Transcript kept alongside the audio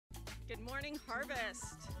Good morning, Harvest.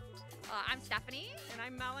 I'm Stephanie. And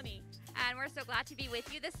I'm Melanie. And we're so glad to be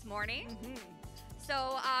with you this morning.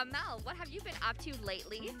 So, Mel, what have you been up to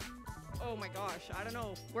lately? Oh my gosh, I don't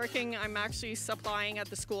know. Working, I'm actually supplying at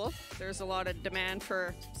the school. There's a lot of demand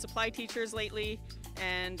for supply teachers lately.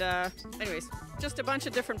 And anyways, just a bunch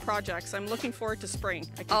of different projects. I'm looking forward to spring.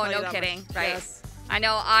 I can tell you no that kidding, much. right? Yes. I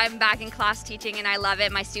know I'm back in class teaching and I love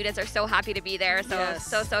it. My students are so happy to be there. So, Yes.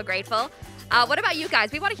 so grateful. What about you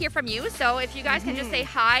guys? We want to hear from you. So if you guys can just say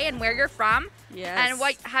hi and where you're from. Yes. And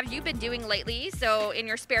what have you been doing lately? So in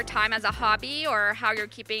your spare time as a hobby or how you're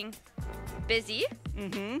keeping busy.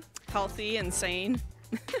 Healthy and sane.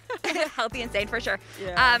 Healthy and sane for sure.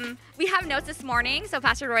 Yeah. We have notes this morning, so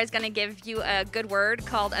Pastor Roy is going to give you a good word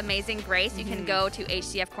called Amazing Grace. You can go to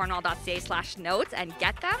hcfcornwall.ca/notes and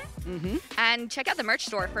get them. And check out the merch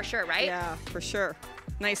store for sure, right? Yeah, for sure.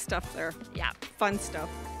 Nice stuff there. Yeah. Fun stuff.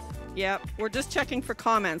 Yep. We're just checking for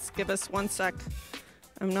comments. Give us 1 sec.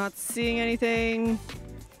 I'm not seeing anything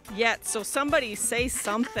yet, so somebody say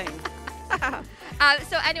something.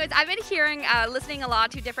 So anyways, I've been hearing, listening a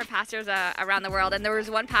lot to different pastors around the world, and there was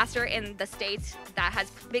one pastor in the States that has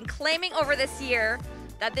been claiming over this year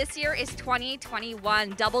that this year is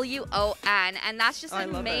 2021, W-O-N, and that's just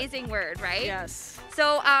an amazing word, right? Yes.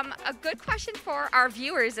 So a good question for our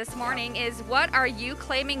viewers this morning is, what are you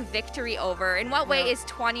claiming victory over? In what way is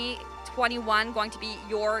 2021 going to be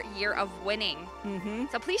your year of winning?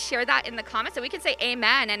 So please share that in the comments so we can say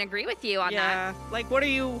amen and agree with you on that. Yeah, like what are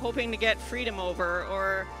you hoping to get freedom over,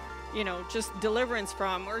 or, you know, just deliverance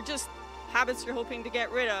from, or just habits you're hoping to get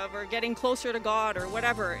rid of, or getting closer to God, or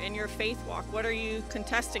whatever in your faith walk? What are you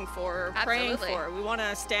contesting for or praying for? We want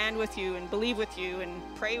to stand with you and believe with you and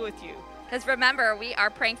pray with you. Because remember, we are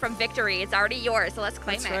praying from victory. It's already yours, so let's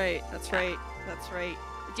claim it. That's right. That's right. That's right.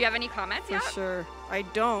 Do you have any comments yet? For sure. I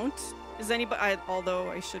don't. Is anybody? Although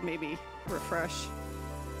I should maybe refresh.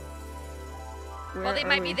 Well, they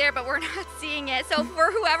might be there, but we're not seeing it. So for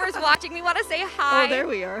whoever's watching, we want to say hi. Oh, there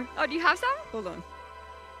we are. Oh, do you have some? Hold on.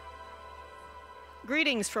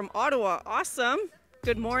 Greetings from Ottawa. Awesome.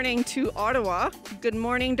 Good morning to Ottawa. Good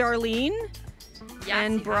morning, Darlene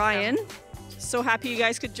and Brian. So happy you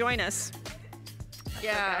guys could join us.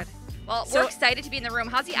 Yeah. Well, we're excited to be in the room.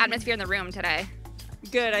 How's the atmosphere in the room today?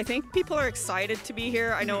 Good. I think people are excited to be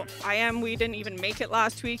here. I know I am. We didn't even make it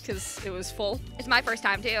last week because it was full. It's my first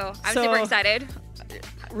time too. I'm super excited.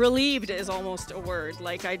 Relieved is almost a word.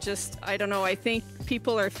 Like I don't know. I think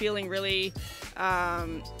people are feeling really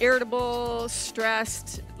irritable,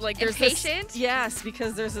 stressed. Like there's impatient. Yes,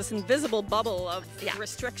 because there's this invisible bubble of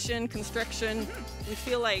restriction, constriction. We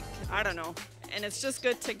feel like, I don't know. And it's just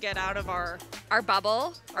good to get out of our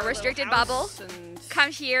bubble, our restricted bubble, come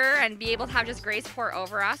here and be able to have just grace pour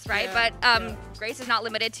over us, right? But grace is not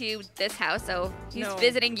limited to this house, so he's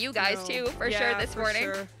visiting you guys too, for sure, this morning.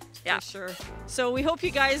 Sure. Yeah, for sure. So we hope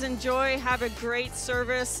you guys enjoy. Have a great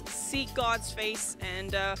service. Seek God's face,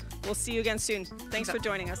 and we'll see you again soon. Thanks for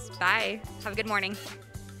joining us. Bye. Have a good morning.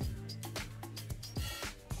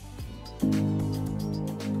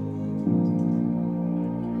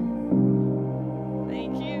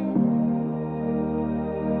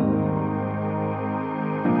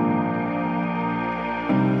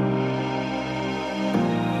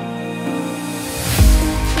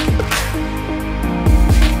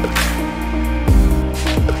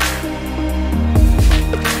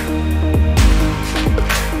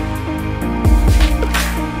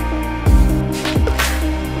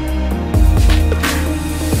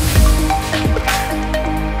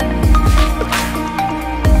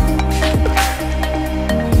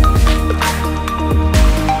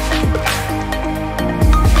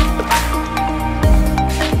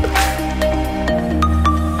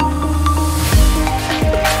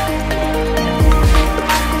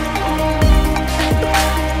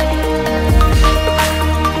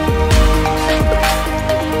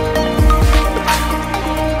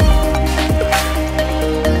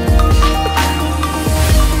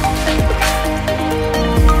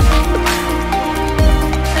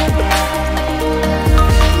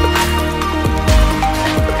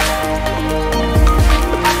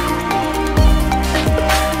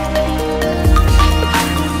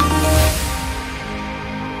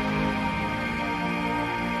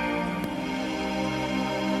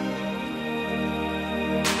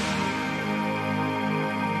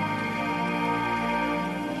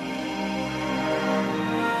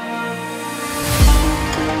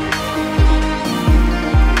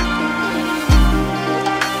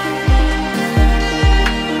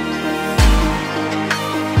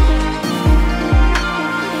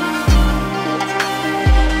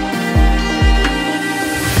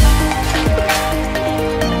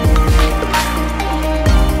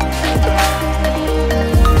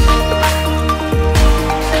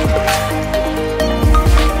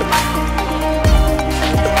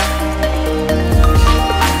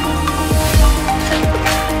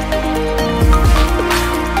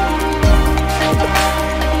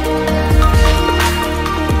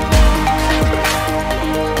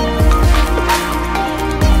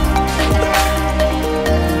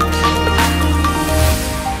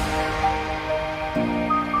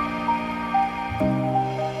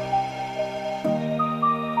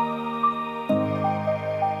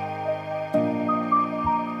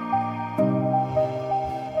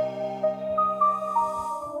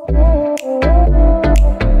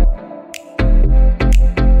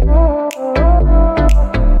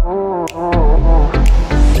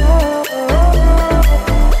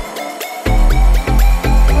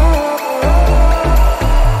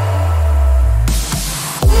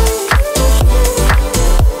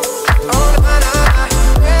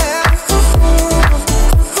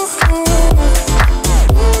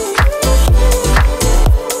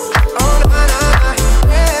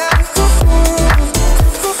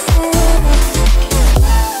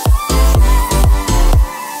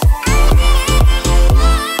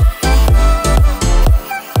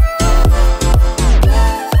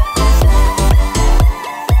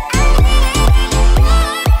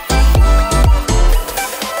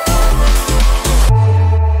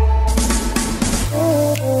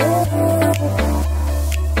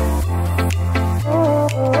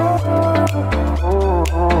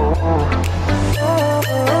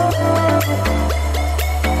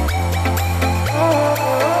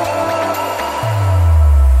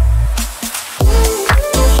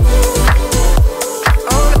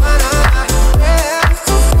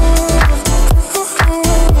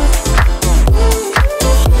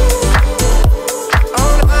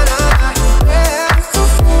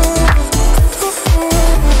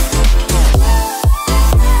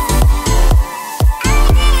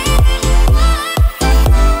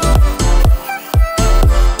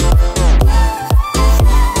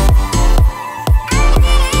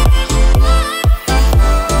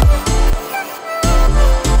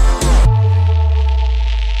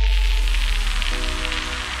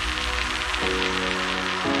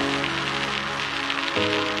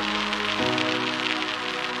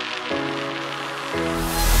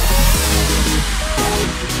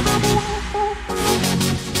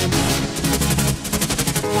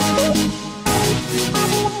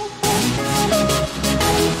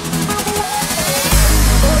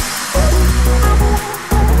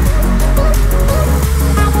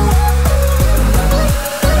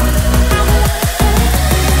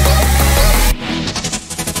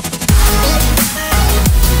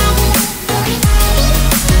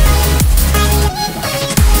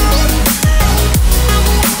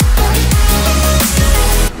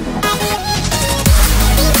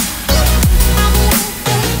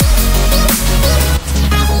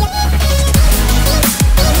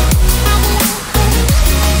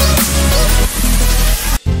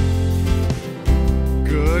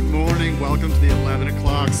 morning. Welcome to the 11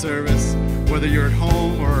 o'clock service. Whether you're at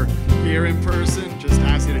home or here in person, just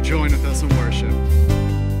ask you to join with us in worship.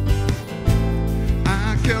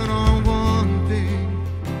 I count on one thing,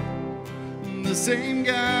 the same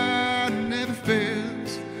God who never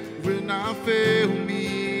fails will not fail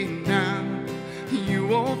me now. You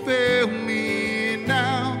won't fail me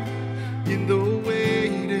now in the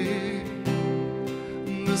waiting.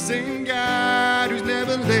 The same God who's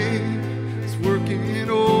never late is working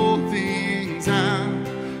all things out,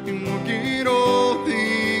 and working all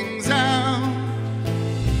things out.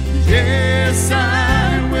 Yes,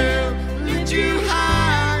 I will lift you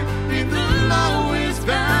high in the lowest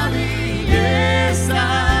valley. Yes,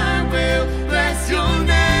 I will bless your name.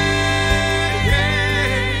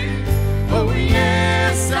 Oh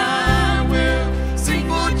yes, I will sing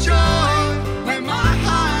for joy when my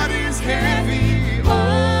heart is heavy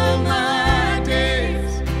all my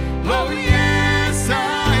days. Oh yes,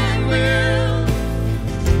 I will.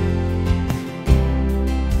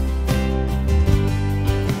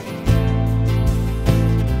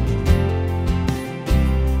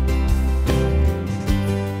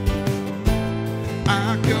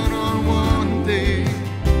 I count on one thing,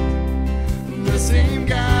 the same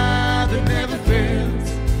God that never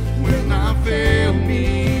fails will not fail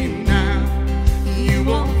me now. You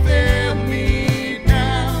won't fail me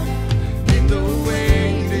now in the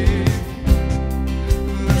waiting.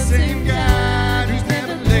 The same God who's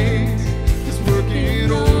never late is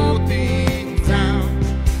working all things out,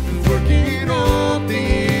 and working all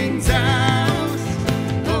things out.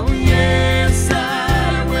 Oh yes,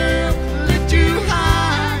 I will lift you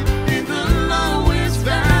high in the lowest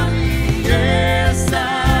valley. Yes,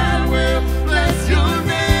 I will bless your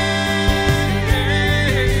name.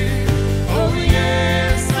 Oh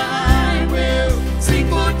yes, I will sing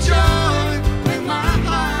for joy when my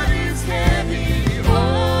heart is heavy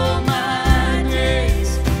all my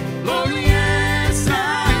days. Oh yes,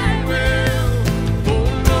 I will for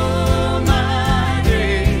all my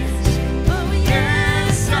days. Oh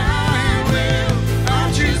yes, I will.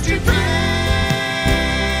 I'll choose to praise,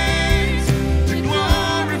 to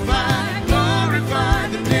glorify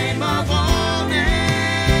the name of all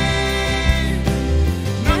names.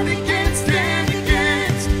 Nothing can stand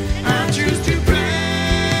against. I'll choose to praise,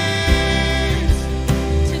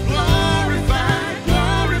 to glorify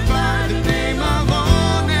the name of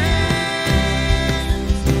all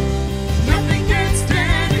names. Nothing can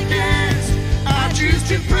stand against. I'll choose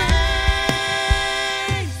to praise,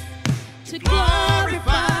 to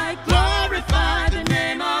glorify the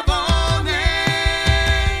name of all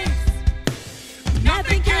names.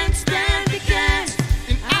 Nothing can stand against,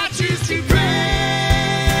 and I choose to praise,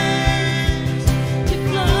 to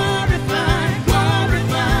glorify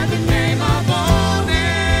the name of all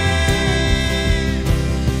names.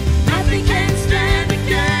 Nothing can stand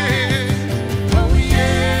against. Oh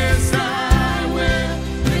yes, I will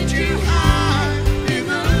lift you high in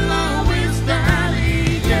the lowest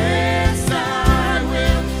valley. Yes, I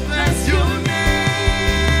will bless your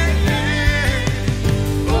name.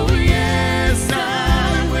 Oh yes,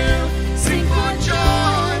 I will sing for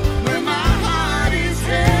joy when my heart is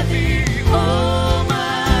heavy all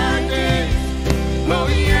my days. Oh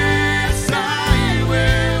yes, I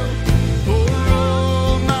will for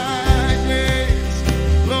all my days.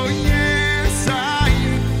 Oh yes, I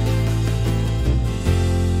will.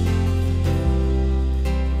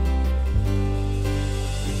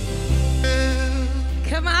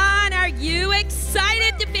 Come on, are you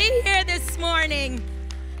excited to be here this morning?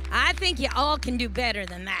 I think you all can do better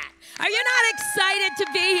than that. Are you not excited to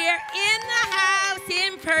be here in the house,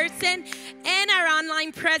 in person, and our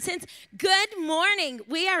online presence? Good morning.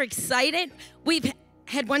 We are excited. We've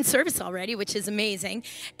had one service already, which is amazing,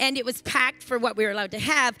 and it was packed for what we were allowed to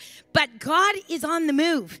have, but God is on the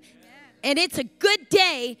move, and it's a good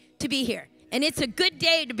day to be here, and it's a good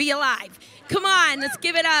day to be alive. Come on, let's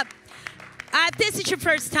give it up. If this is your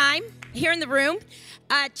first time here in the room,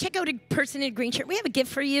 check out a person in a green shirt. We have a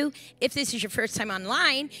gift for you. If this is your first time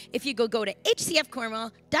online, if you go to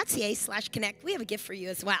hcfcornwall.ca/connect, we have a gift for you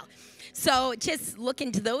as well. So just look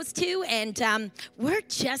into those two, and we're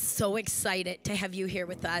just so excited to have you here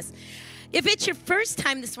with us. If it's your first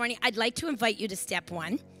time this morning, I'd like to invite you to Step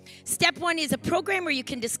 1. Step 1 is a program where you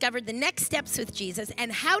can discover the next steps with Jesus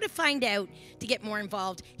and how to find out to get more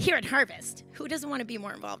involved here at Harvest. Who doesn't want to be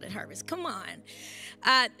more involved at Harvest? Come on.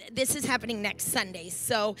 This is happening next Sunday.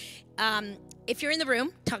 So if you're in the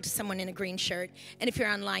room, talk to someone in a green shirt. And if you're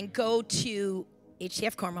online, go to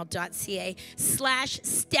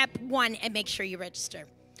hcfcornwall.ca/step1 and make sure you register.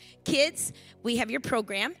 Kids, we have your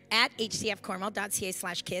program at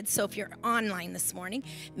hcfcornwall.ca/kids. So if you're online this morning,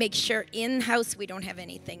 make sure in-house we don't have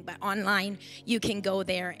anything, but online you can go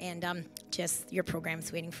there and just your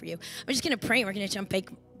program's waiting for you. I'm just going to pray and we're going to jump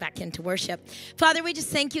back into worship. Father, we just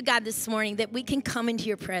thank you, God, this morning that we can come into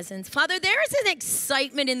your presence. Father, there is an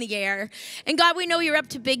excitement in the air. And God, we know you're up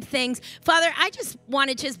to big things. Father, I just want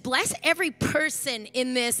to just bless every person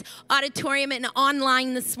in this auditorium and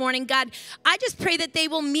online this morning. God, I just pray that they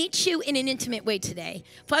will meet you in an intimate way today.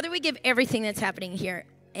 Father, we give everything that's happening here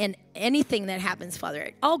and anything that happens, Father,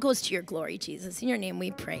 it all goes to your glory, Jesus. In your name we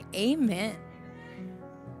pray. Amen.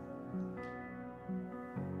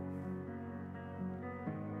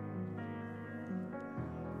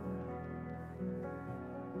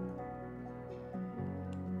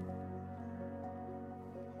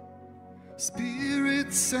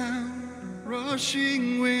 Spirit sound,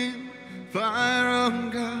 rushing wind, fire on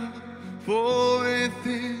God, fall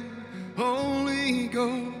within. Holy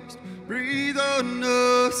Ghost, breathe on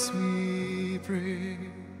us, we pray.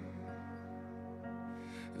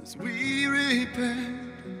 As we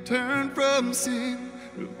repent, turn from sin,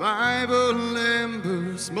 revival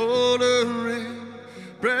embers smoldering,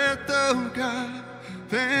 breath of God,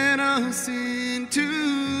 fan us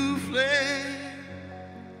into flame.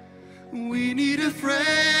 We need a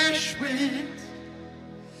fresh wind,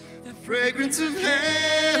 the fragrance of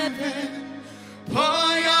heaven.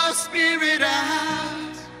 Pour your spirit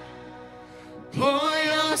out, pour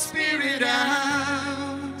your spirit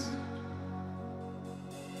out.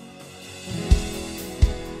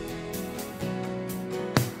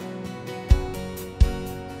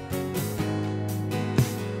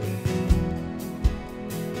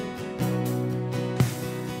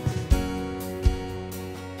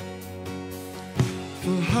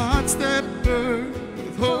 For hearts that burn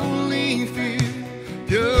with holy fear,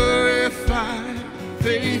 purified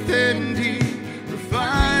faith and deed,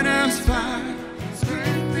 refine us fire,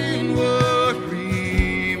 strengthen what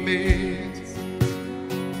remains.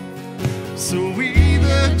 So we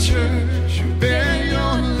the church who bear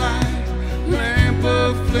your light, lamp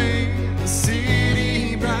of flame, the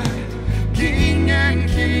city bright, King and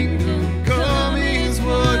kingdom come is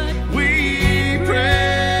what we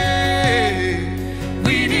pray.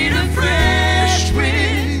 We need a fresh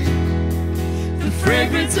wind, the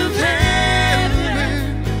fragrance of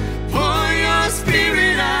heaven. Pour your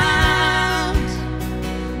spirit out,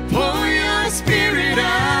 pour your spirit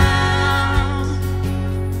out.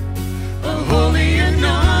 A holy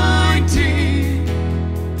anointing,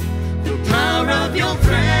 the power of your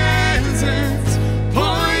presence.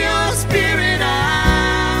 Pour your spirit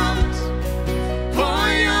out, pour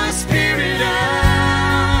your spirit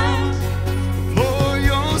out, pour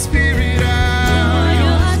your spirit out,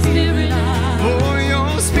 pour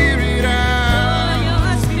your spirit out,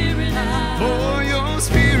 pour your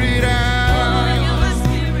spirit out,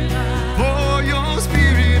 pour your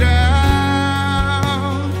spirit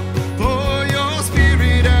out, pour your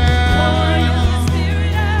spirit out,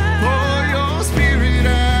 pour your spirit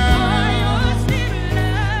out,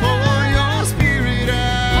 pour your spirit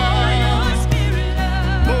out,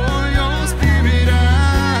 pour your spirit out.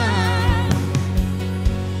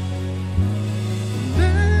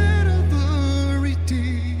 Let of the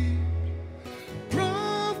redeemed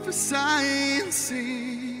prophesy and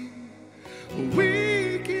sing.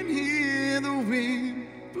 We can hear the wind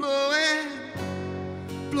blowing,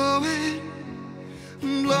 blowing,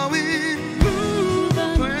 blowing. Move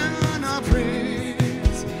when I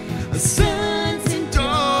praise. The sons and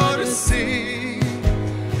daughters sing.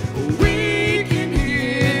 We can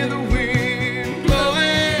hear the wind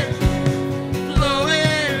blowing,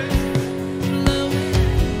 blowing, blowing.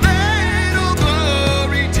 Let all the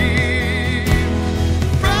redeemed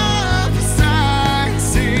prophesy and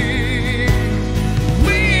sing.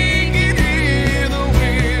 We can hear the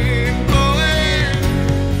wind blowing,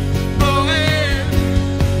 blowing,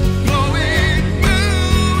 blowing.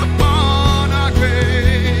 Move upon our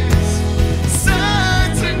grace.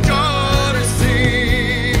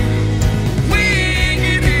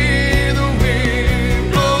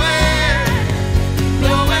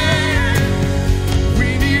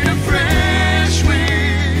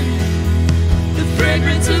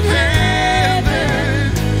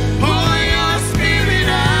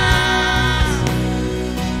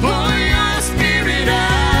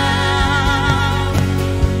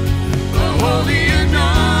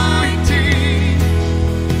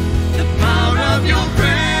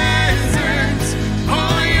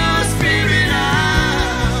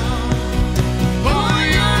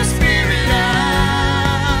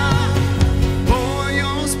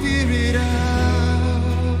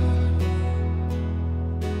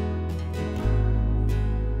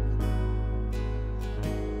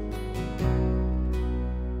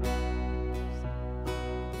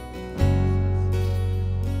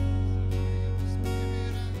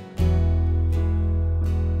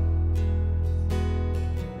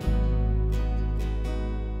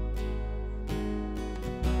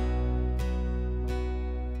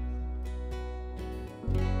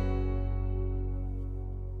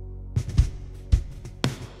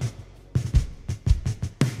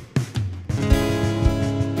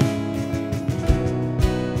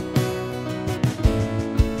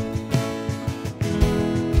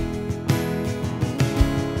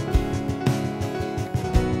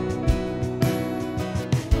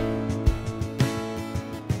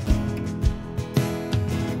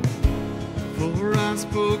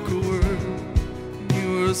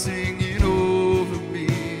 were singing over me.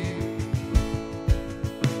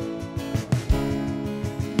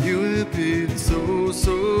 You have been so,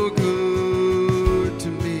 so good to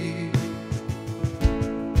me.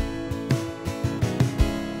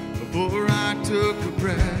 Before I took a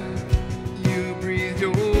breath, you breathed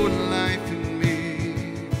your life in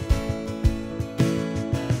me.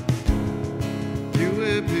 You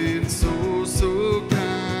have been so, so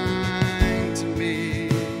kind to me.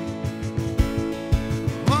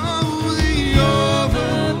 Oh, the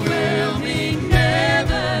overwhelming,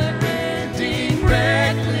 never-ending,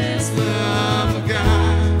 reckless love of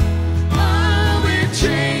God. Oh, it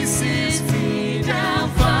chases me down,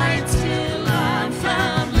 fights till I'm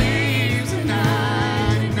found, leaves a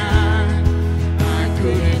 99. I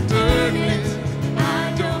couldn't earn it,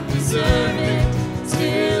 I don't deserve it,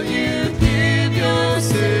 still you give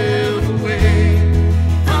yourself away.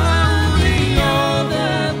 Oh, the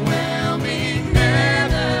overwhelming,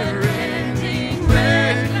 never-ending,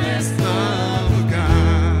 reckless love of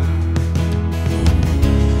God.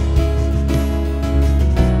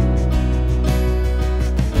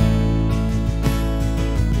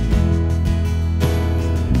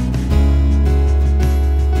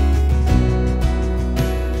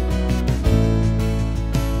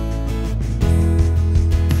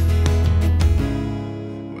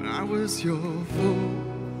 When I was your foe,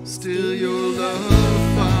 still your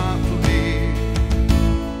love fought for me.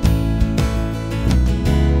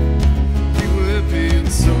 You have been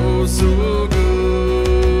so, so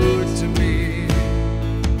good to me.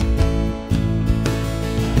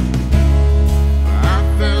 I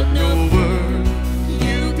felt no worth,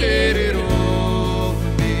 you did it all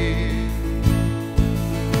for me.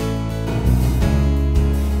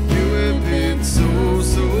 You have been so,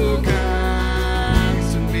 so kind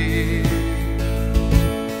to me.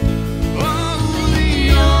 Oh, the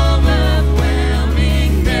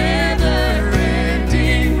overwhelming,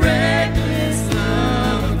 never-ending, reckless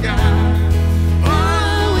love of God.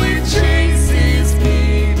 Oh, it chases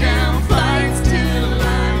me down, fights till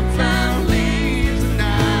I'm found, leaves a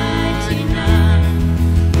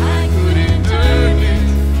 99. I couldn't earn it,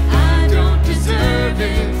 I don't deserve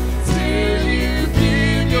it, still you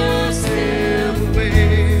give yourself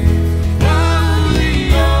away. Oh, the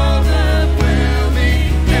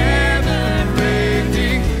overwhelming,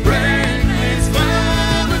 never-ending, reckless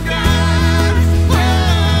love of God.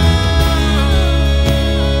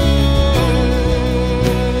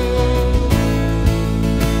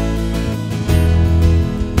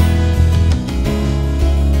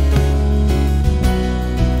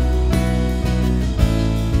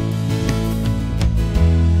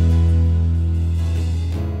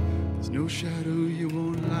 There's no shadow you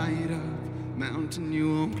won't light up, mountain you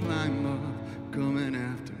won't climb up, coming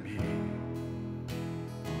after me.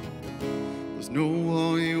 There's no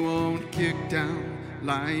wall you won't kick down,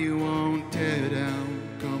 lie you won't tear down,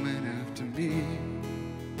 coming after me.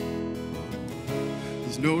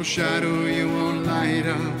 There's no shadow you won't light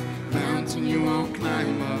up, mountain you won't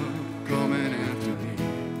climb up, coming after me.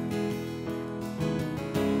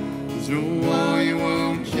 There's no wall you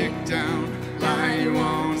won't kick down, lie you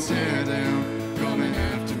won't tear down, coming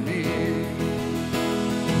after me.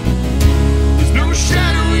 There's no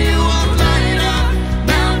shadow you won't light up,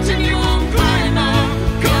 mountain you won't climb up,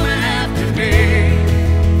 coming after me.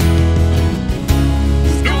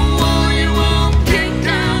 There's no wall you won't kick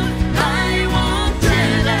down, lie you won't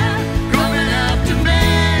tear down, coming after me.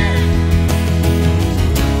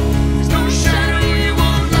 There's no shadow you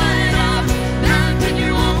won't light up, mountain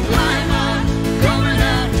you won't climb up,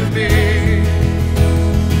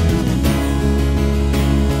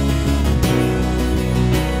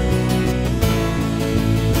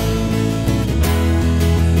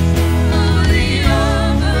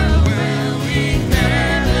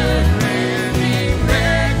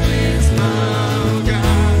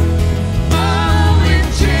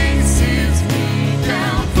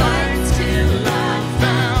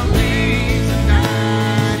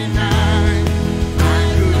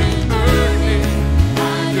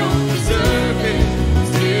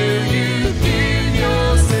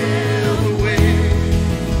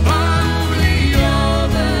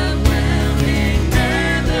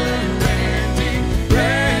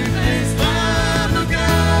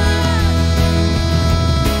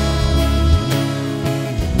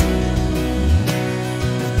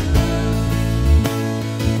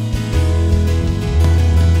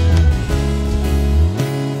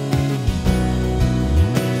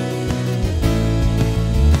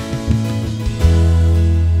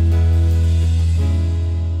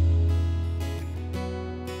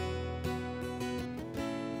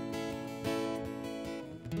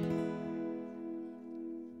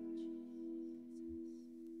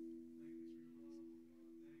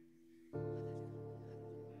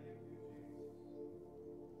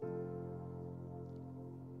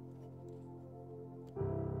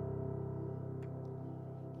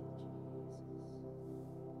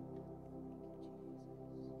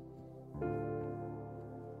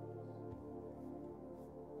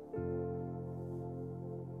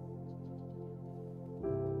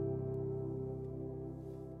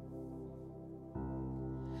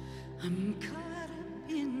 I'm caught up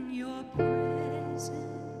in your presence.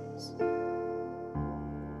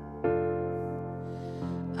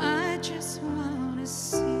 I just want to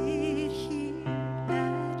sit here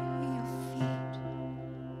at your feet.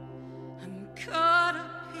 I'm caught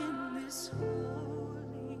up in this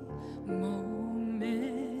holy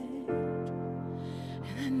moment,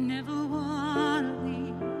 and I never want to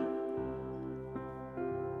leave.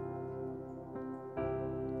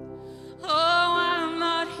 Oh, I'm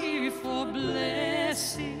not here for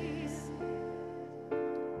blessings.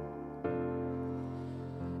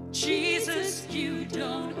 Jesus, you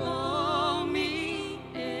don't owe me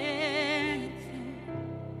anything,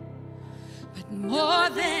 but more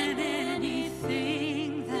than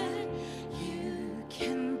anything that you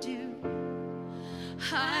can do,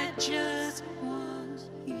 I just want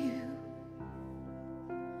you.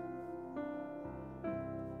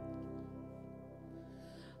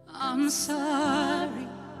 I'm sorry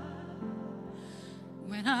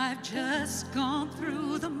when I've just gone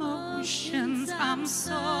through the motions. I'm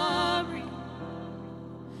sorry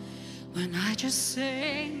when I just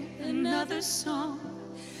sang another song.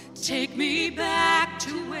 Take me back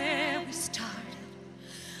to where we started.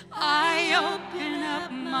 I open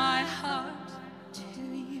up my heart to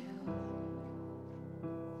you.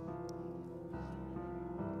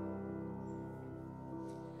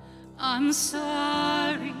 I'm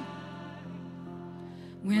sorry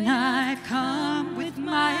when I come with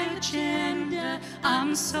my agenda.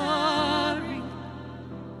 I'm sorry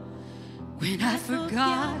when I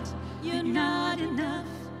forgot you're not enough.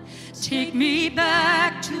 Take me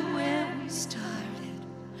back to where we started.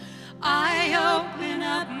 I open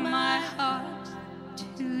up my heart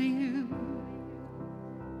to you.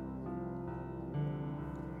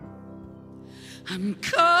 I'm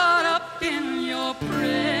caught up in your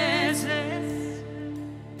presence.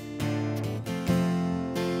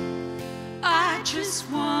 I just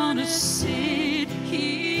want to sit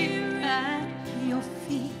here at your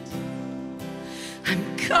feet.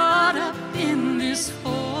 I'm caught up in this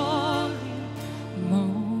holy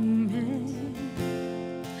moment.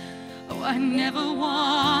 Oh, I never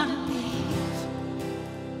want to leave.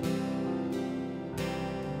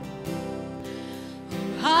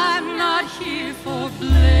 Oh, I'm not here for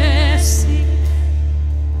blessing.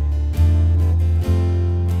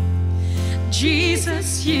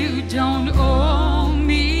 Jesus, you don't owe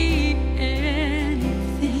me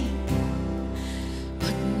anything,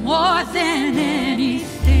 but more than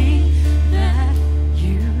anything that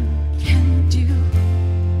you can do,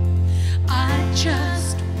 I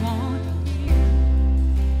just want you.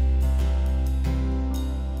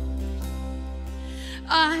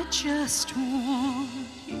 I just want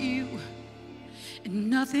you and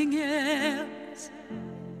nothing else,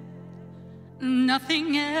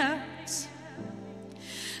 nothing else.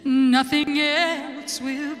 Nothing else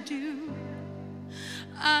will do.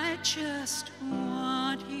 I just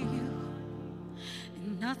want you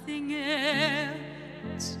and nothing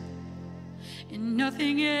else, and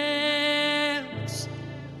nothing else,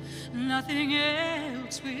 nothing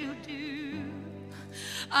else will do.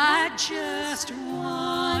 I just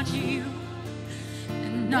want you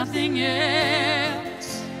and nothing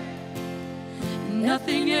else,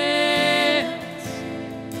 nothing else.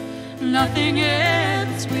 Nothing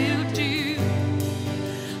else will do.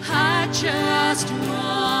 I just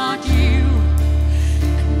want you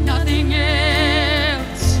and nothing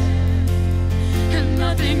else, and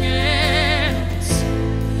nothing else,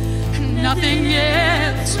 nothing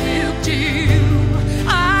else will do.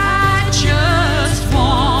 I just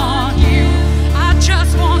want you. I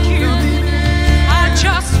just want you. I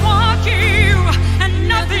just want you and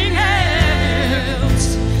nothing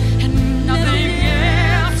else, and nothing else.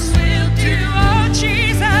 Oh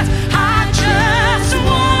Jesus, I just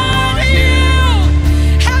want you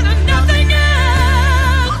and nothing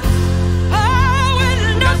else. Oh,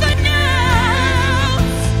 and nothing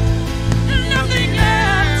else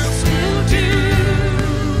will do.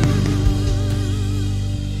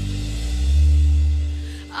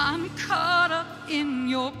 I'm caught up in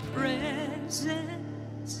your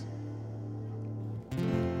presence.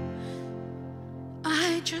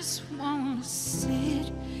 I just want to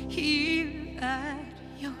sit here at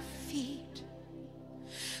your feet.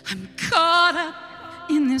 I'm caught up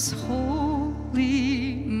in this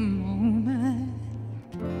holy moment,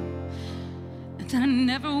 and I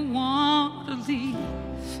never want to leave.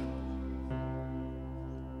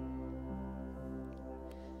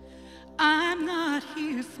 I'm not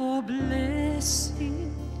here for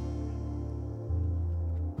blessing.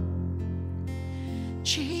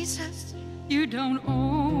 Jesus, you don't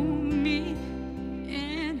owe me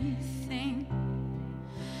anything,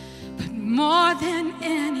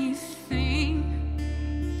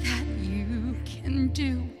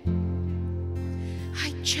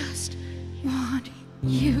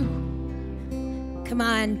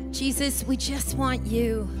 Jesus, we just want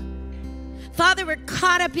you. Father, we're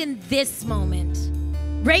caught up in this moment,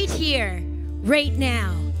 right here, right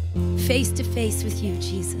now, face to face with you,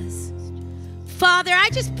 Jesus. Father, I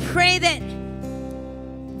just pray that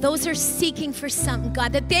those who are seeking for something,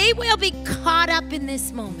 God, that they will be caught up in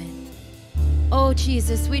this moment. Oh,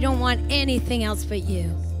 Jesus, we don't want anything else but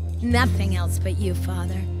you. Nothing else but you,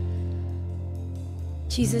 Father.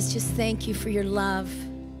 Jesus, just thank you for your love,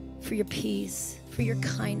 for your peace, for your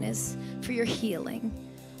kindness, for your healing.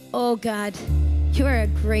 Oh, God, you are a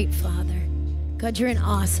great Father. God, you're an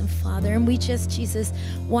awesome Father. And we just, Jesus,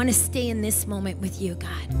 want to stay in this moment with you,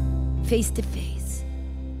 God, face to face.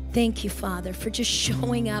 Thank you, Father, for just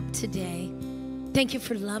showing up today. Thank you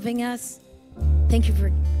for loving us. Thank you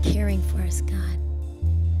for caring for us, God.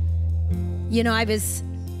 You know, I was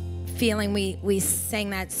feeling we sang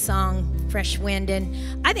that song, Fresh Wind, and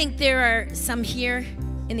I think there are some here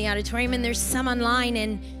in the auditorium and there's some online,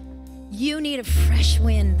 and you need a fresh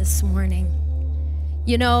wind this morning.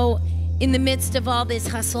 You know, in the midst of all this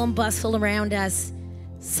hustle and bustle around us,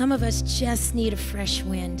 some of us just need a fresh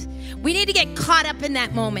wind. We need to get caught up in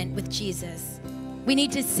that moment with Jesus. We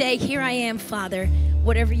need to say, here I am, Father,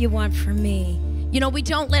 whatever you want from me. You know, we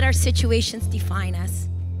don't let our situations define us.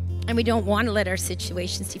 And we don't want to let our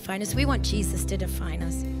situations define us. We want Jesus to define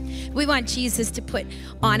us. We want Jesus to put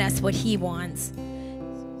on us what he wants.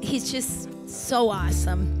 He's just so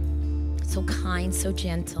awesome, so kind, so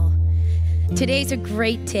gentle. Today's a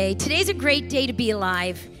great day. Today's a great day to be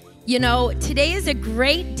alive. You know, today is a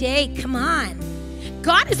great day. Come on.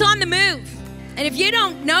 God is on the move. And if you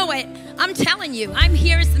don't know it, I'm telling you, I'm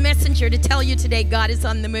here as the messenger to tell you today God is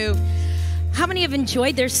on the move. How many have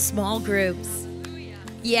enjoyed their small groups?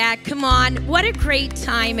 Yeah, come on. What a great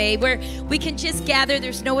time, eh? Where we can just gather.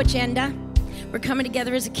 There's no agenda. We're coming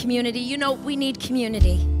together as a community. You know, we need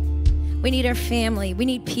community. We need our family. We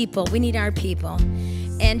need people. We need our people.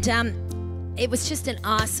 And it was just an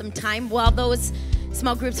awesome time. Well, those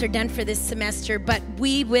small groups are done for this semester, but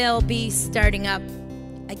we will be starting up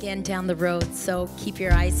again down the road. So keep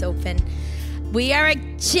your eyes open. We are a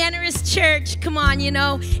generous church. Come on, you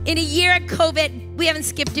know, in a year of COVID, we haven't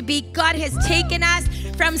skipped a beat. God has taken us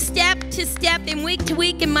from step to step and week to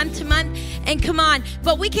week and month to month. And come on,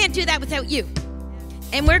 but we can't do that without you.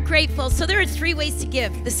 And we're grateful. So there are 3 ways to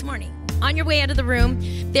give this morning. On your way out of the room,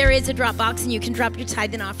 there is a drop box and you can drop your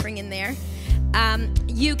tithe and offering in there.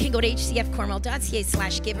 You can go to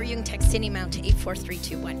hcfcornwall.ca/give, or you can text any amount to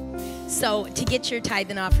 84321. So to get your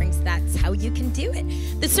tithe and offerings, that's how you can do it.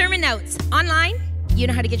 The sermon notes online. You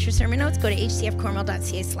know how to get your sermon notes. Go to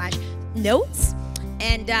hcfcornwall.ca/notes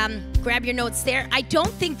and grab your notes there. I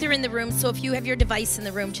don't think they're in the room, so if you have your device in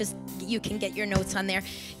the room, you can get your notes on there.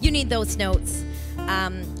 You need those notes.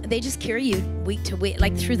 They just carry you week to week,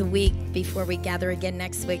 like through the week before we gather again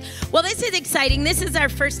next week. Well, this is exciting. This is our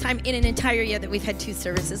first time in an entire year that we've had 2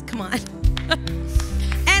 services. Come on.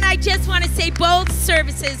 And I just want to say both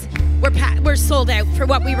services were sold out for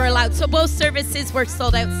what we were allowed. So both services were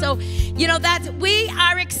sold out. So, you know, we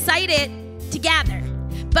are excited to gather.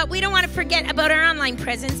 But we don't want to forget about our online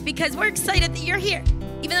presence because we're excited that you're here.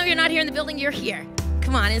 Even though you're not here in the building, you're here.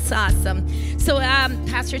 Come on, it's awesome. So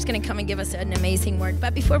Pastor's going to come and give us an amazing word.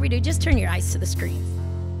 But before we do, just turn your eyes to the screen.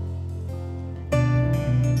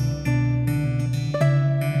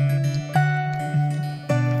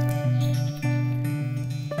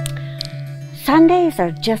 Sundays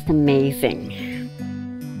are just amazing.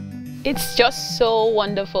 It's just so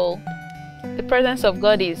wonderful. The presence of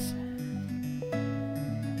God is,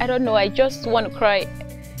 I don't know, I just want to cry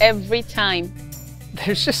every time.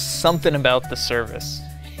 There's just something about the service.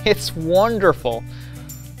 It's wonderful,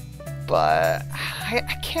 but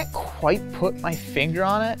I can't quite put my finger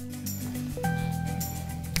on it.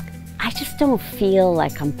 I just don't feel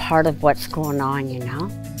like I'm part of what's going on, you know?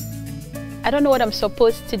 I don't know what I'm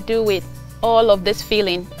supposed to do with all of this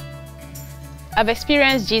feeling. I've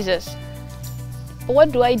experienced Jesus, but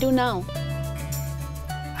what do I do now?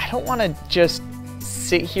 I don't want to just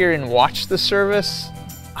sit here and watch the service.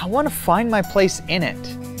 I want to find my place in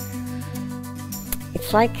it.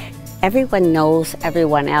 It's like everyone knows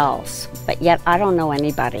everyone else, but yet I don't know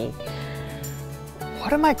anybody.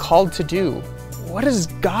 What am I called to do? What does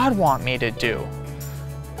God want me to do?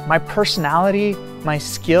 My personality, my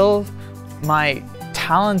skill, my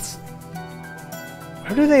talents,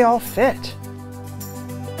 where do they all fit?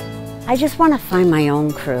 I just want to find my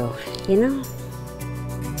own crew, you know?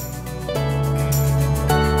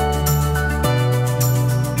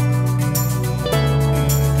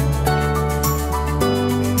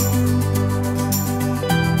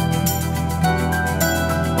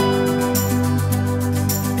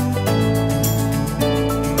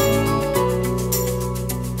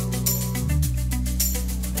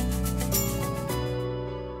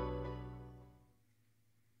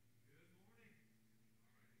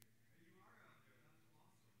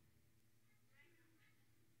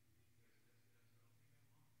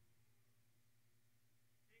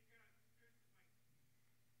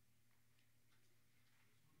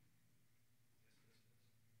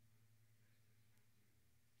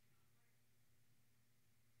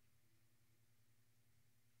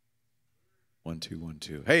 1, 2, 1,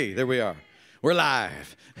 2. Hey, there we are. We're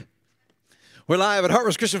live. We're live at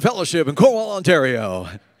Harvest Christian Fellowship in Cornwall, Ontario.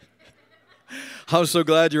 I'm so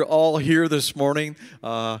glad you're all here this morning.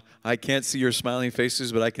 I can't see your smiling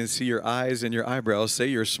faces, but I can see your eyes and your eyebrows say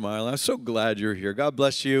you're smiling. I'm so glad you're here. God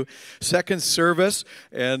bless you. Second service,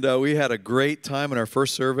 and we had a great time in our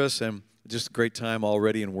first service, and just a great time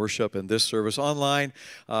already in worship in this service online.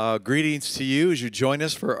 Greetings to you as you join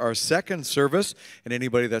us for our second service, and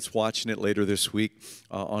anybody that's watching it later this week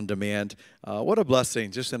on demand. What a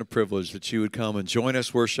blessing, just and a privilege that you would come and join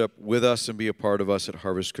us, worship with us, and be a part of us at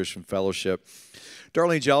Harvest Christian Fellowship.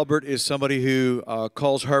 Darlene Jalbert is somebody who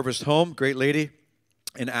calls Harvest home, great lady,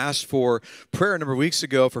 and asked for prayer a number of weeks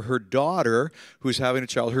ago for her daughter who's having a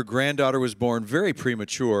child. Her granddaughter was born very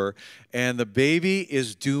premature, and the baby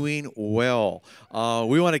is doing well.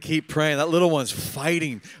 We want to keep praying. That little one's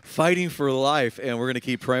fighting for life, and we're going to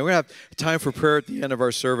keep praying. We're going to have time for prayer at the end of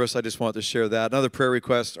our service. I just want to share that. Another prayer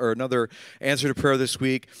request, or another answer to prayer this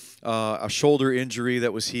week, a shoulder injury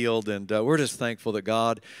that was healed, and we're just thankful that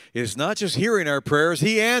God is not just hearing our prayers,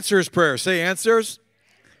 He answers prayers. Say answers.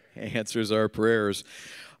 Answers our prayers.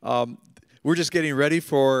 We're just getting ready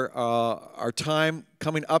for our time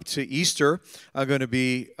coming up to Easter. I'm going to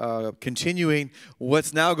be continuing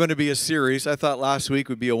what's now going to be a series. I thought last week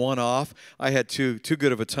would be a one-off. I had too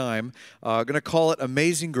good of a time. I'm going to call it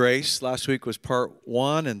Amazing Grace. Last week was part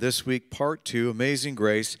 1, and this week part 2, Amazing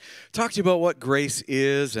Grace. Talk to you about what grace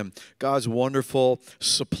is and God's wonderful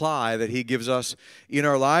supply that He gives us in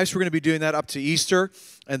our lives. We're going to be doing that up to Easter.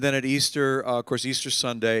 And then at Easter, of course, Easter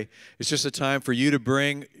Sunday, it's just a time for you to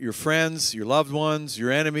bring your friends, your loved ones, your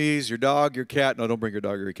enemies, your dog, your cat. No, don't bring your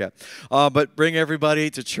dog or your cat. But bring everybody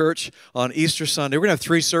to church on Easter Sunday. We're going to have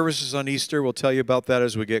 3 services on Easter. We'll tell you about that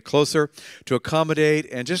as we get closer, to accommodate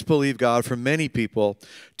and just believe God for many people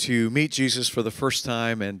to meet Jesus for the first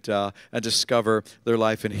time and discover their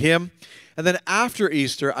life in Him. And then after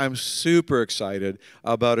Easter, I'm super excited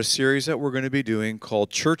about a series that we're going to be doing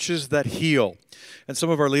called Churches That Heal. And some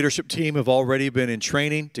of our leadership team have already been in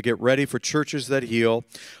training to get ready for Churches That Heal.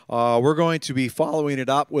 We're going to be following it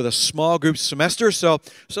up with a small group semester. So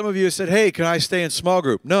some of you said, hey, can I stay in small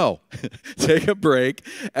group? No. Take a break,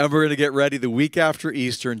 and we're going to get ready the week after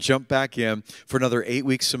Easter and jump back in for another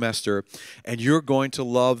 8-week semester. And you're going to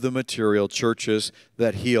love the material, Churches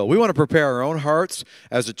That Heal. We want to prepare our own hearts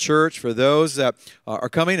as a church for those that are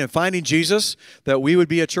coming and finding Jesus, that we would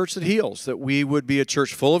be a church that heals, that we would be a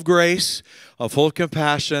church full of grace, full of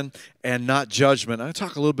compassion, and not judgment. I'm going to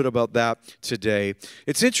talk a little bit about that today.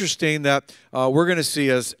 It's interesting that we're going to see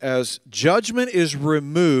as judgment is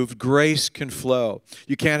removed, grace can flow.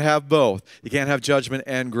 You can't have both. You can't have judgment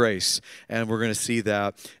and grace, and we're going to see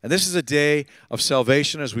that. And this is a day of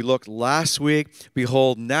salvation. As we looked last week,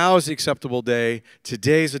 behold, now is the acceptable day.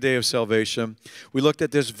 Today is the day of salvation. We looked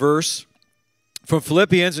at this verse from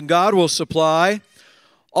Philippians, and God will supply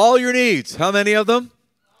all your needs. How many of them?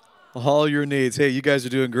 All your needs. Hey, you guys are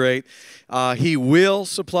doing great. He will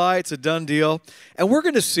supply. It's a done deal. And we're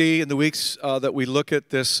going to see in the weeks that we look at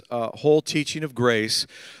this whole teaching of grace,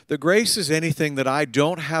 that grace is anything that I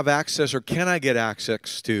don't have access or can I get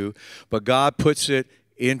access to, but God puts it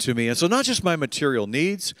into me. And so not just my material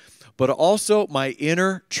needs, but also my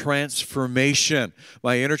inner transformation.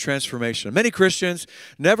 My inner transformation. Many Christians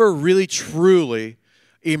never really truly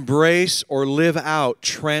embrace or live out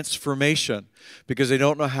transformation because they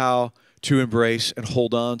don't know how to embrace and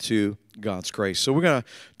hold on to God's grace. So we're going to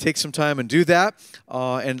take some time and do that.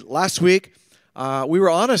 And last week, we were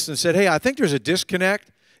honest and said, hey, I think there's a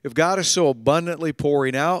disconnect. If God is so abundantly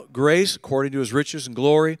pouring out grace according to His riches and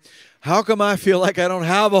glory, how come I feel like I don't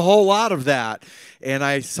have a whole lot of that? And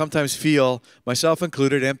I sometimes feel, myself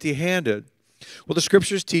included, empty-handed. Well, the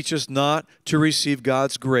Scriptures teach us not to receive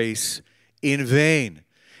God's grace in vain.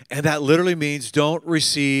 And that literally means don't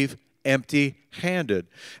receive empty-handed.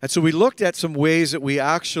 And so we looked at some ways that we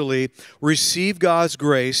actually receive God's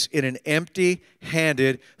grace in an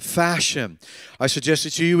empty-handed fashion. I suggested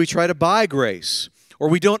to you we try to buy grace, or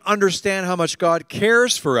we don't understand how much God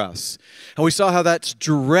cares for us. And we saw how that's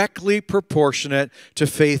directly proportionate to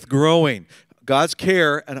faith growing. God's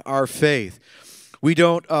care and our faith. We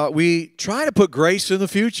try to put grace in the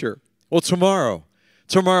future. Well, tomorrow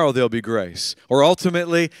there'll be grace. Or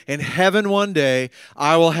ultimately, in heaven one day,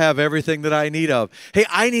 I will have everything that I need of. Hey,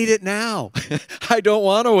 I need it now. I don't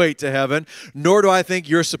want to wait to heaven, nor do I think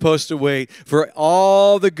you're supposed to wait for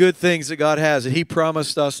all the good things that God has, that He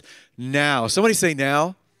promised us now. Somebody say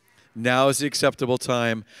now. Now is the acceptable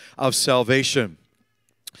time of salvation.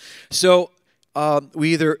 So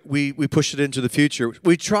we push it into the future.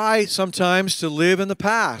 We try sometimes to live in the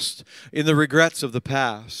past, in the regrets of the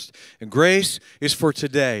past. And grace is for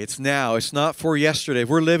today. It's now. It's not for yesterday. If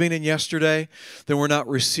we're living in yesterday, then we're not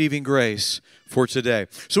receiving grace for today.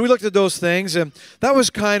 So we looked at those things, and that was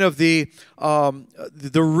kind of the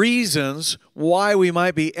reasons why we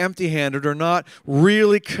might be empty-handed or not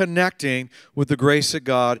really connecting with the grace that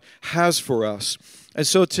God has for us. And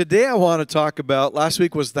so today I want to talk about, last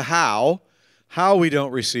week was the how we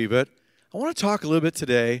don't receive it. I want to talk a little bit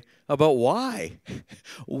today about why.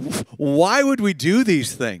 Why would we do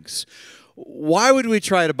these things? Why would we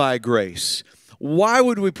try to buy grace? Why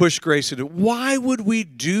would we push grace into it? Why would we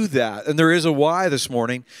do that? And there is a why this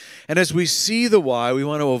morning. And as we see the why, we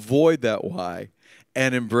want to avoid that why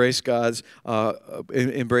and embrace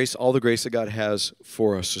embrace all the grace that God has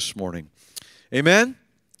for us this morning. Amen?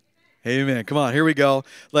 Amen. Come on, here we go.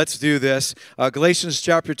 Let's do this. Galatians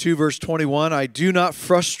chapter 2, verse 21. I do not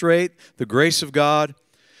frustrate the grace of God,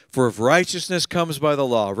 for if righteousness comes by the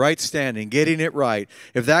law, right standing, getting it right,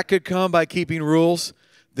 if that could come by keeping rules,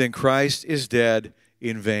 then Christ is dead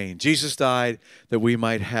in vain. Jesus died that we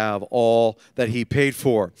might have all that he paid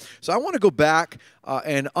for. So I want to go back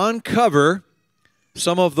and uncover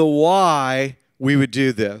some of the why we would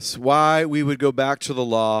do this, why we would go back to the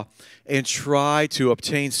law and try to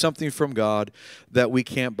obtain something from God that we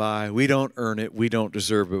can't buy. We don't earn it. We don't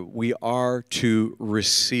deserve it. We are to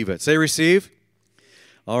receive it. Say receive.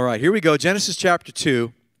 All right, here we go. Genesis chapter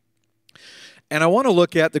 2. And I want to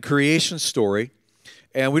look at the creation story.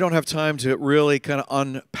 And we don't have time to really kind of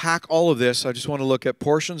unpack all of this. I just want to look at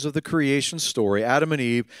portions of the creation story, Adam and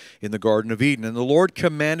Eve in the Garden of Eden. And the Lord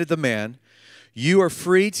commanded the man, you are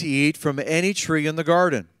free to eat from any tree in the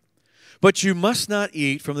garden, but you must not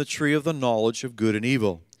eat from the tree of the knowledge of good and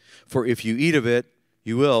evil, for if you eat of it,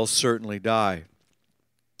 you will certainly die.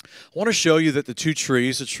 I want to show you that the two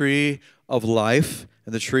trees, the tree of life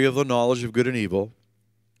and the tree of the knowledge of good and evil,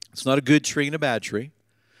 it's not a good tree and a bad tree.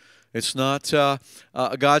 It's not a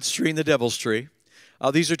God's tree and the devil's tree.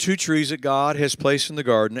 These are two trees that God has placed in the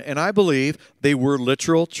garden, and I believe they were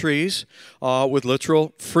literal trees with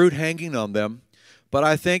literal fruit hanging on them. But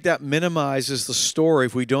I think that minimizes the story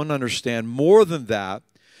if we don't understand more than that,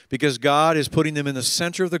 because God is putting them in the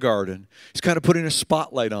center of the garden. He's kind of putting a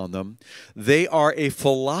spotlight on them. They are a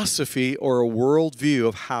philosophy or a worldview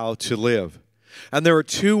of how to live. And there are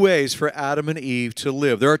two ways for Adam and Eve to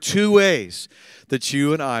live. There are two ways that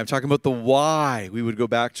you and I'm talking about the why we would go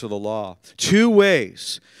back to the law. Two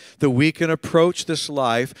ways that we can approach this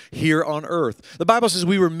life here on earth. The Bible says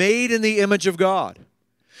we were made in the image of God.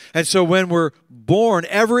 And so when we're born,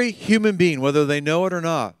 every human being, whether they know it or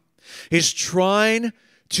not, is trying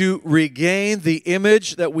to regain the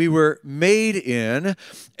image that we were made in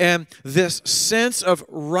and this sense of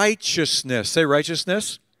righteousness. Say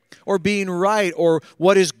righteousness. Or being right, or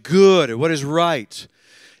what is good, or what is right.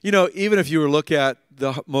 You know, even if you were to look at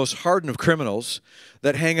the most hardened of criminals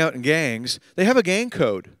that hang out in gangs, they have a gang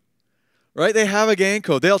code, right? They have a gang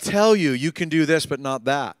code. They'll tell you, you can do this, but not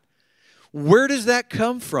that. Where does that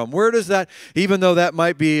come from? Where does that, even though that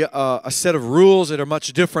might be a set of rules that are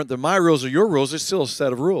much different than my rules or your rules, it's still a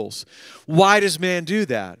set of rules. Why does man do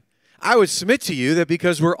that? I would submit to you that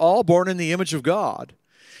because we're all born in the image of God,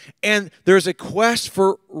 and there's a quest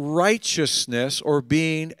for righteousness or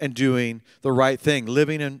being and doing the right thing,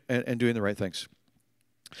 living and doing the right things.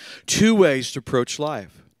 Two ways to approach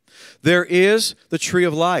life. There is the tree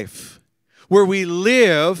of life, where we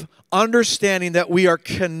live understanding that we are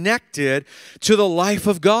connected to the life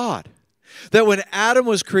of God. That when Adam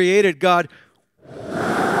was created, God,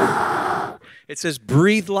 it says,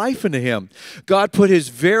 breathed life into him. God put his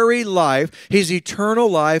very life, his eternal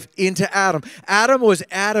life, into Adam. Adam was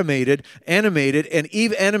animated, and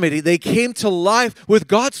Eve animated. They came to life with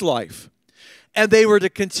God's life. And they were to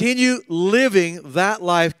continue living that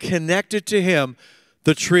life connected to him,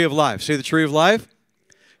 the tree of life. Say the tree of life.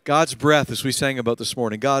 God's breath, as we sang about this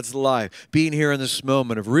morning, God's life, being here in this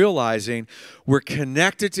moment of realizing we're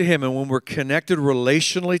connected to him. And when we're connected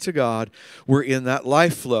relationally to God, we're in that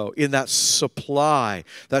life flow, in that supply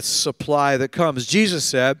that comes. Jesus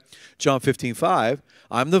said, John 15:5,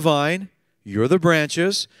 I'm the vine, you're the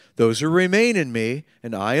branches. Those who remain in me,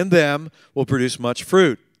 and I in them, will produce much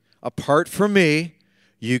fruit. Apart from me,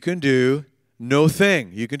 you can do no thing.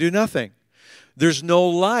 You can do nothing. There's no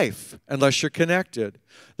life unless you're connected.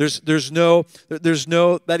 There's no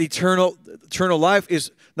that eternal life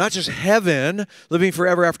is not just heaven, living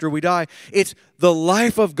forever after we die. It's the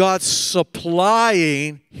life of God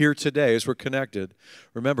supplying here today as we're connected.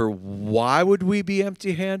 Remember, why would we be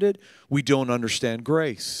empty-handed? We don't understand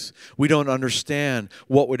grace. We don't understand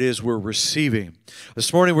what it is we're receiving.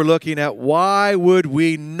 This morning we're looking at why would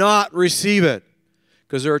we not receive it?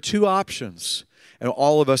 Because there are two options, and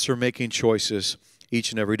all of us are making choices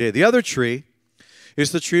each and every day. The other tree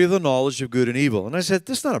is the tree of the knowledge of good and evil. And I said,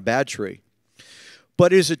 this is not a bad tree,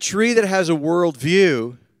 but is a tree that has a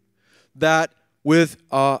worldview that with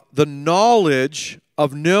the knowledge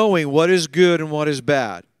of knowing what is good and what is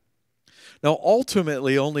bad. Now,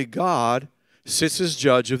 ultimately, only God sits as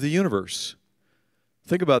judge of the universe.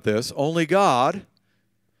 Think about this. Only God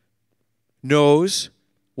knows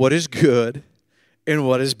what is good and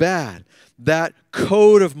what is bad. That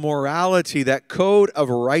code of morality, that code of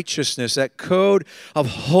righteousness, that code of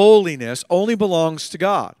holiness only belongs to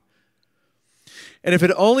God. And if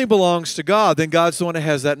it only belongs to God, then God's the one that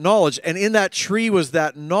has that knowledge. And in that tree was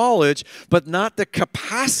that knowledge, but not the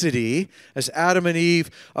capacity, as Adam and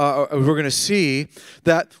Eve, we're going to see,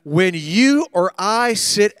 that when you or I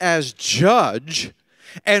sit as judge,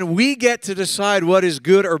 and we get to decide what is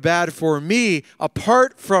good or bad for me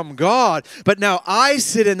apart from God, but now I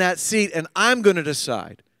sit in that seat and I'm going to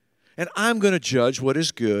decide. And I'm going to judge what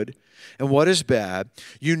is good and what is bad.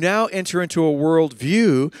 You now enter into a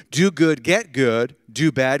worldview, do good,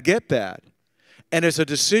 do bad, get bad. And it's a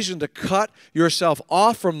decision to cut yourself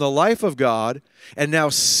off from the life of God and now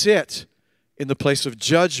sit in the place of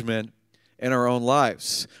judgment in our own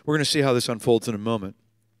lives. We're going to see how this unfolds in a moment.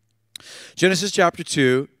 Genesis chapter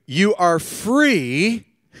 2, you are free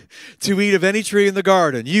to eat of any tree in the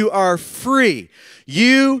garden. You are free.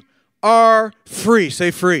 You are free. Say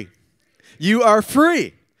free. You are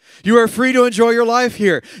free. You are free to enjoy your life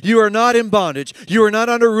here. You are not in bondage. You are not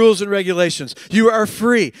under rules and regulations. You are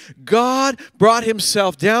free. God brought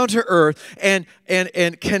himself down to earth and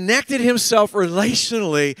connected himself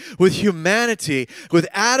relationally with humanity, with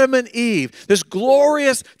Adam and Eve. This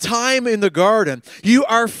glorious time in the garden. You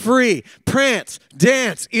are free. Prance,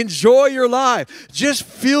 dance, enjoy your life. Just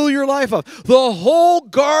fill your life up. The whole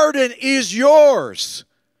garden is yours.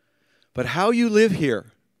 But how you live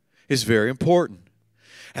here is very important.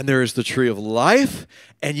 And there is the tree of life,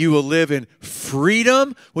 and you will live in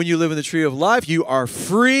freedom when you live in the tree of life. You are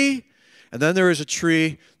free. And then there is a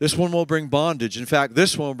tree. This one will bring bondage. In fact,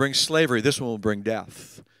 this one will bring slavery. This one will bring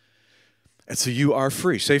death. And so you are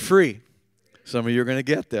free. Say free. Some of you are going to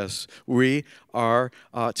get this. We are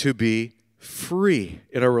to be free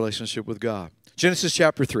in our relationship with God. Genesis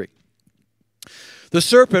chapter 3. The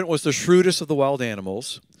serpent was the shrewdest of the wild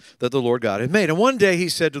animals that the Lord God had made. And one day he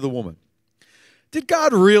said to the woman, did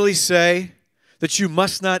God really say that you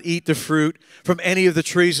must not eat the fruit from any of the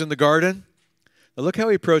trees in the garden? Now look how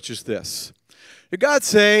he approaches this. Did God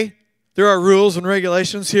say there are rules and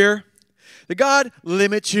regulations here? Did God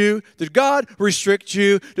limit you? Did God restrict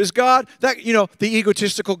you? Does God, the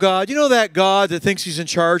egotistical God, that God that thinks he's in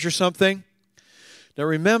charge or something? Now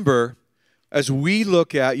remember, as we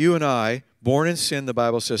look at, you and I, born in sin, the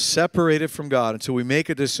Bible says, separated from God until we make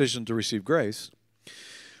a decision to receive grace,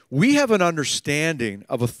 we have an understanding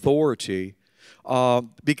of authority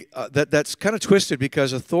that's kind of twisted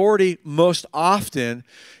because authority most often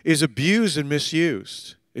is abused and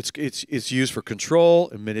misused. It's used for control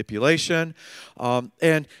and manipulation.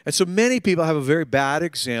 And so many people have a very bad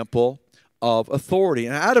example of authority.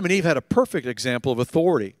 And Adam and Eve had a perfect example of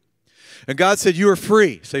authority. And God said, you are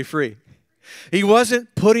free. Say free. He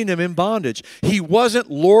wasn't putting them in bondage. He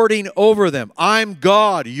wasn't lording over them. I'm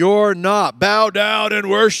God, you're not. Bow down and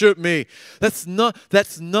worship me. That's not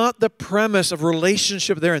the premise of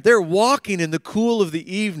relationship there. They're walking in the cool of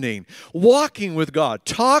the evening, walking with God,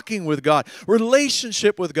 talking with God,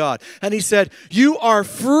 relationship with God. And he said, you are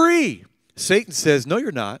free. Satan says, no,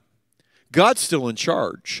 you're not. God's still in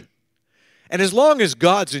charge. And as long as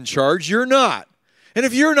God's in charge, you're not. And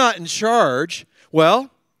if you're not in charge, well,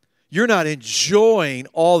 you're not enjoying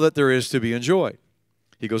all that there is to be enjoyed.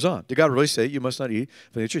 He goes on. Did God really say you must not eat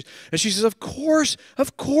from any trees? And she says, of course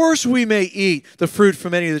we may eat the fruit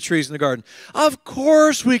from any of the trees in the garden. Of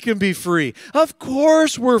course we can be free. Of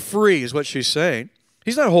course we're free, is what she's saying.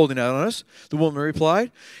 He's not holding out on us. The woman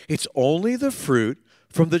replied, it's only the fruit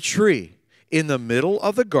from the tree in the middle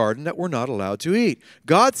of the garden that we're not allowed to eat.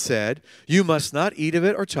 God said, you must not eat of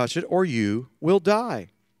it or touch it, or you will die.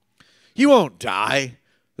 You won't die.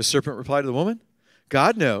 The serpent replied to the woman,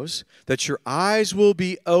 God knows that your eyes will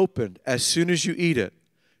be opened as soon as you eat it.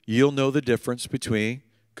 You'll know the difference between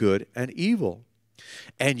good and evil.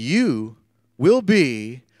 And you will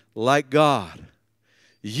be like God.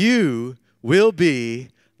 You will be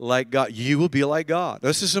like God. You will be like God.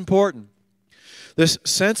 This is important. This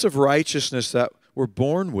sense of righteousness that we're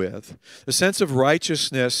born with, the sense of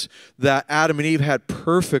righteousness that Adam and Eve had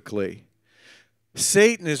perfectly,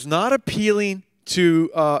 Satan is not appealing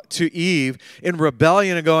to Eve in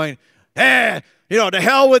rebellion and going, hey, to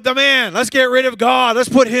hell with the man. Let's get rid of God. Let's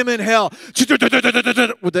put him in hell.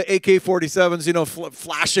 With the AK-47s,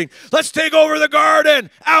 flashing. Let's take over the garden.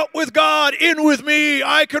 Out with God. In with me.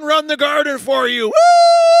 I can run the garden for you.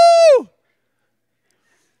 Woo!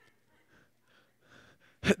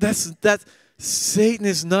 That's Satan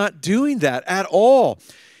is not doing that at all.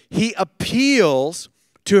 He appeals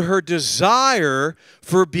to her desire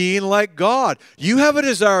for being like God. You have a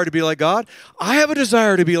desire to be like God. I have a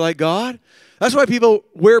desire to be like God. That's why people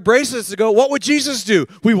wear bracelets to go, what would Jesus do?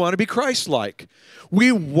 We want to be Christ-like.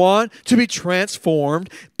 We want to be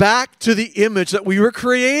transformed back to the image that we were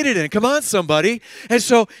created in. Come on, somebody. And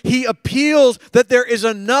so he appeals that there is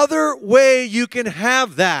another way you can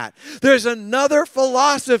have that. There's another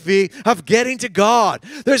philosophy of getting to God.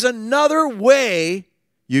 There's another way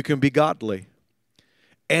you can be godly.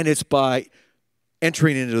 And it's by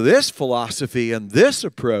entering into this philosophy and this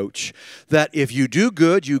approach that if you do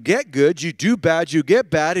good, you get good, you do bad, you get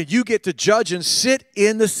bad, and you get to judge and sit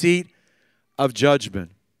in the seat of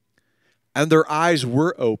judgment. And their eyes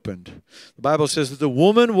were opened. The Bible says that the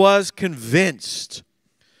woman was convinced.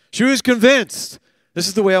 She was convinced. This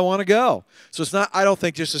is the way I want to go. So it's not, I don't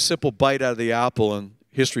think, just a simple bite out of the apple and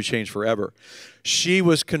history changed forever. She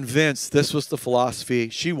was convinced this was the philosophy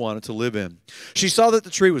she wanted to live in. She saw that the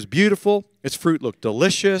tree was beautiful. Its fruit looked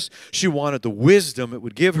delicious. She wanted the wisdom it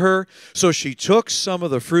would give her. So she took some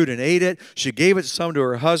of the fruit and ate it. She gave it some to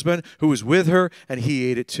her husband who was with her, and he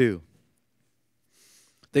ate it too.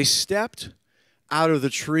 They stepped out of the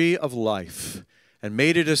tree of life and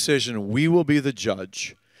made a decision. We will be the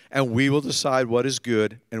judge, and we will decide what is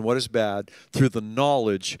good and what is bad through the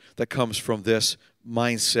knowledge that comes from this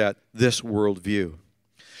mindset, this worldview.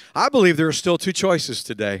 I believe there are still two choices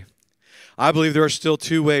today. I believe there are still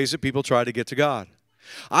two ways that people try to get to God.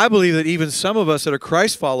 I believe that even some of us that are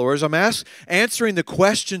Christ followers, I'm answering the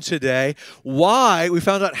question today, why, we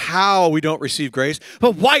found out how we don't receive grace,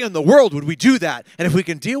 but why in the world would we do that? And if we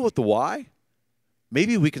can deal with the why,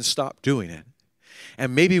 maybe we can stop doing it.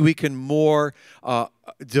 And maybe we can more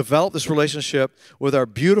develop this relationship with our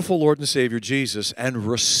beautiful Lord and Savior, Jesus, and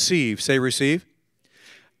receive, say receive,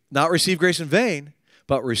 not receive grace in vain,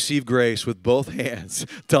 but receive grace with both hands,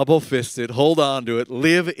 double-fisted, hold on to it,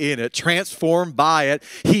 live in it, transformed by it.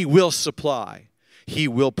 He will supply. He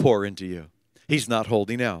will pour into you. He's not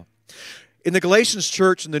holding out. In the Galatians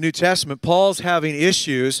church in the New Testament, Paul's having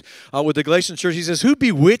issues with the Galatians church. He says, who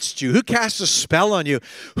bewitched you? Who cast a spell on you?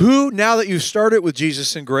 Who, now that you've started with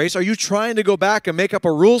Jesus and grace, are you trying to go back and make up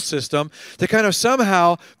a rule system to kind of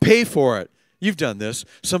somehow pay for it? You've done this.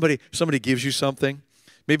 Somebody gives you something.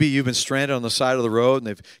 Maybe you've been stranded on the side of the road and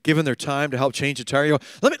they've given their time to help change a tire. You go,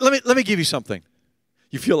 let me give you something.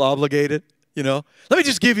 You feel obligated, Let me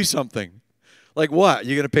just give you something. Like what?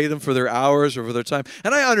 You're going to pay them for their hours or for their time?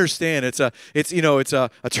 And I understand it's a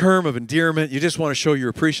term of endearment. You just want to show you're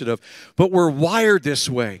appreciative. But we're wired this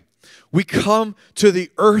way. We come to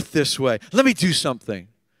the earth this way. Let me do something.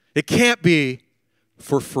 It can't be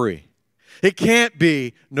for free. It can't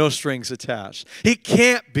be no strings attached. It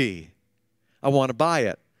can't be I want to buy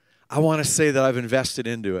it. I want to say that I've invested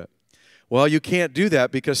into it. Well, you can't do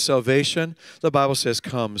that because salvation, the Bible says,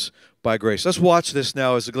 comes by grace. Let's watch this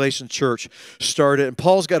now as the Galatian church started, and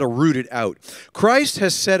Paul's got to root it out. Christ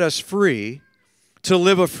has set us free to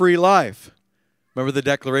live a free life. Remember the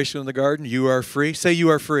declaration in the garden? You are free. Say you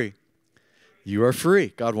are free. You are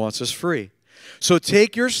free. God wants us free. So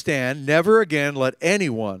take your stand. Never again let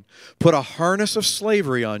anyone put a harness of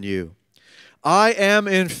slavery on you. I am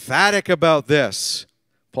emphatic about this.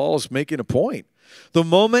 Paul's making a point. The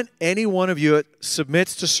moment any one of you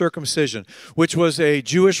submits to circumcision, which was a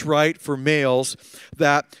Jewish rite for males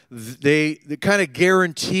that they kind of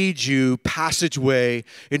guaranteed you passageway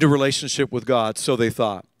into relationship with God, so they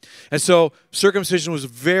thought. And so circumcision was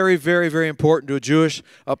very, very, very important to a Jewish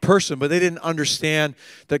person, but they didn't understand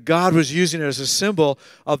that God was using it as a symbol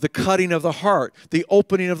of the cutting of the heart, the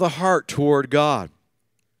opening of the heart toward God.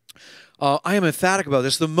 I am emphatic about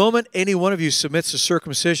this. The moment any one of you submits to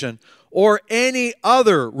circumcision or any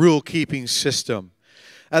other rule-keeping system,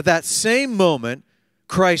 at that same moment,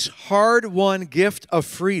 Christ's hard-won gift of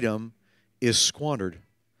freedom is squandered.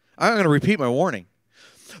 I'm going to repeat my warning.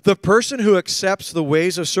 The person who accepts the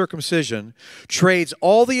ways of circumcision trades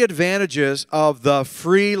all the advantages of the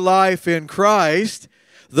free life in Christ,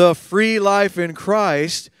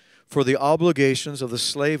 for the obligations of the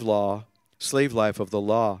slave life of the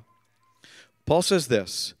law. Paul says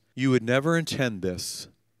this, you would never intend this.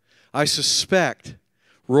 I suspect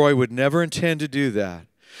Roy would never intend to do that.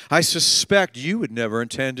 I suspect you would never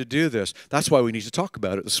intend to do this. That's why we need to talk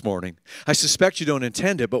about it this morning. I suspect you don't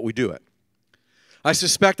intend it, but we do it. I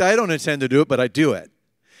suspect I don't intend to do it, but I do it.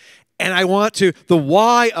 And I want to, the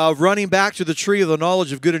why of running back to the tree of the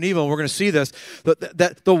knowledge of good and evil, and we're going to see this,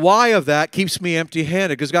 that the why of that keeps me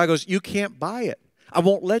empty-handed, because God goes, you can't buy it. I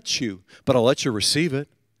won't let you, but I'll let you receive it.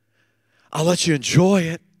 I'll let you enjoy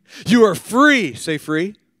it. You are free. Say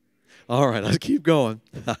free. All right, let's keep going.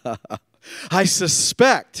 I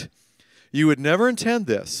suspect you would never intend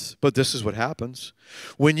this, but this is what happens.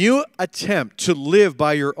 When you attempt to live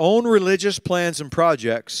by your own religious plans and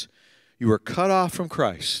projects, you are cut off from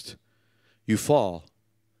Christ. You fall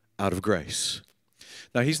out of grace.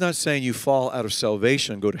 Now, he's not saying you fall out of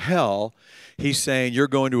salvation, go to hell. He's saying you're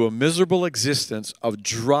going to a miserable existence of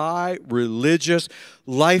dry, religious,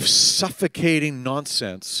 life-suffocating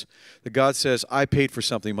nonsense that God says, I paid for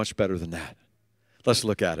something much better than that. Let's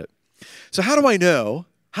look at it. So how do I know?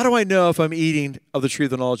 How do I know if I'm eating of the tree of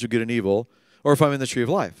the knowledge of good and evil or if I'm in the tree of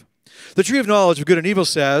life? The tree of knowledge of good and evil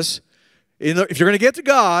says, if you're going to get to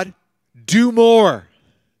God, do more.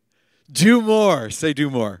 Do more. Say do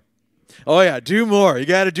more. Oh, yeah, do more. You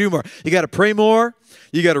got to do more. You got to pray more.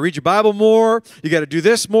 You got to read your Bible more. You got to do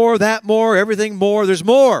this more, that more, everything more. There's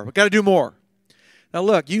more. We got to do more. Now,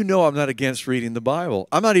 look, you know I'm not against reading the Bible.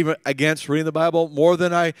 I'm not even against reading the Bible more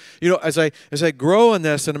than as I grow in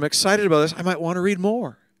this and I'm excited about this, I might want to read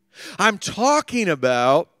more. I'm talking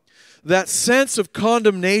about that sense of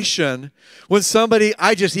condemnation when somebody,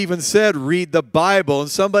 I just even said read the Bible, and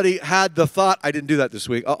somebody had the thought, I didn't do that this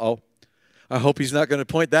week. Uh-oh. I hope he's not going to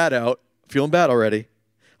point that out. Feeling bad already.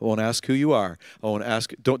 I won't ask who you are. I won't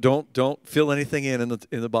ask. Don't fill anything in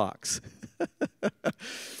the box.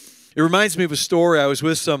 It reminds me of a story. I was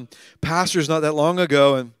with some pastors not that long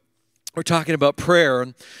ago, and we're talking about prayer.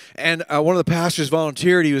 And one of the pastors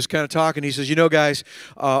volunteered. He was kind of talking. He says, you know, guys,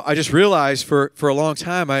 I just realized for a long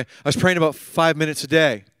time I was praying about 5 minutes a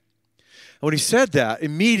day. And when he said that,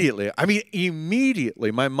 immediately,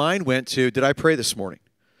 my mind went to, did I pray this morning?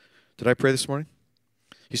 Did I pray this morning?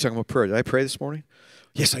 He's talking about prayer. Did I pray this morning?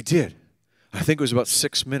 Yes, I did. I think it was about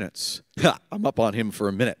 6 minutes. I'm up on him for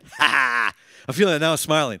a minute. I'm feeling it now,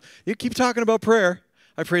 smiling. You keep talking about prayer.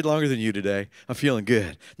 I prayed longer than you today. I'm feeling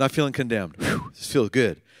good. Not feeling condemned. Whew, this feels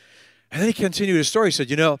good. And then he continued his story. He said,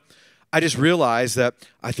 you know, I just realized that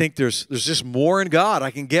I think there's just more in God.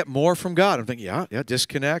 I can get more from God. I'm thinking, yeah,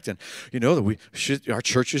 disconnect. And, you know, that our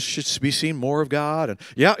churches should be seeing more of God. And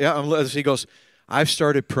he goes, I've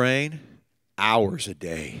started praying hours a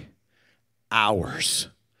day. Hours.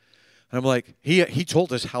 And I'm like, he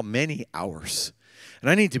told us how many hours. And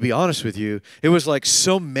I need to be honest with you, it was like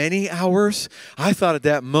so many hours. I thought at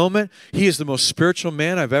that moment, he is the most spiritual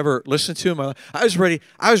man I've ever listened to in my life. I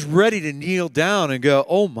was ready to kneel down and go,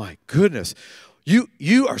 oh my goodness,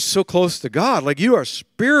 you are so close to God. Like you are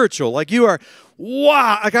spiritual. Like you are,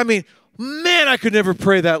 wow. Like, I mean, man, I could never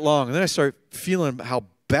pray that long. And then I started feeling how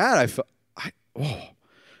bad I felt. Oh,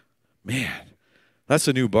 man. That's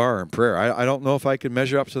a new bar in prayer. I don't know if I can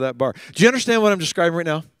measure up to that bar. Do you understand what I'm describing right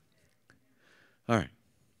now? All right.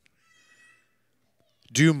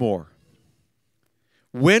 Do more.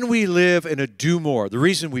 When we live in a do more, the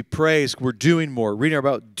reason we pray is we're doing more, reading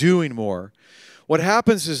about doing more. What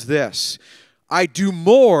happens is this. I do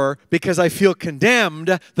more because I feel condemned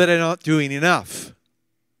that I'm not doing enough.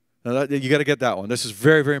 Now you got to get that one. This is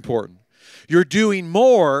very, very important. You're doing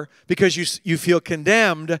more because you feel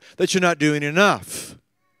condemned that you're not doing enough.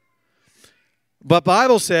 But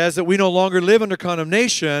Bible says that we no longer live under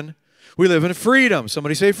condemnation. We live in freedom.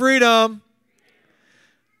 Somebody say freedom.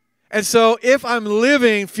 And so if I'm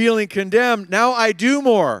living feeling condemned, now I do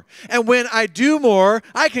more. And when I do more,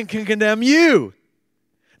 I can condemn you.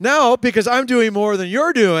 Now, because I'm doing more than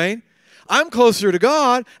you're doing, I'm closer to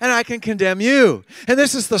God, and I can condemn you. And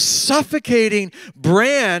this is the suffocating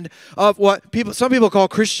brand of what some people call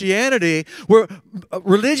Christianity, where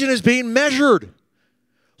religion is being measured.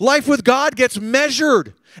 Life with God gets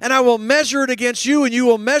measured. And I will measure it against you, and you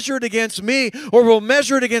will measure it against me, or we'll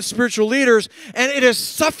measure it against spiritual leaders. And it is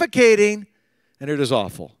suffocating, and it is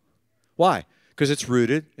awful. Why? Because it's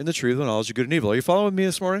rooted in the truth of the knowledge of good and evil. Are you following me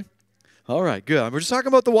this morning? All right, good. We're just talking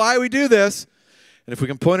about the why we do this. And if we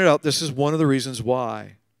can point it out, this is one of the reasons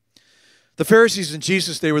why. The Pharisees in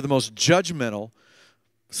Jesus' day were the most judgmental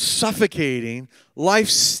suffocating,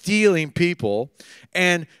 life-stealing people.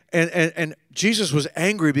 And Jesus was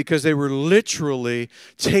angry because they were literally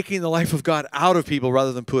taking the life of God out of people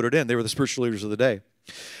rather than put it in. They were the spiritual leaders of the day.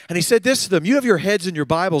 And he said this to them, you have your heads in your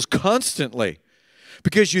Bibles constantly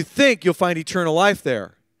because you think you'll find eternal life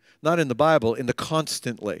there. Not in the Bible, in the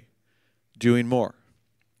constantly, doing more.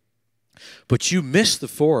 But you miss the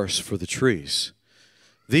forest for the trees.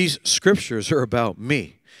 These scriptures are about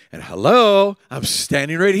me. And hello, I'm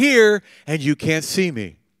standing right here, and you can't see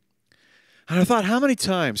me. And I thought, how many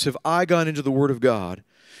times have I gone into the Word of God,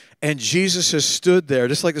 and Jesus has stood there,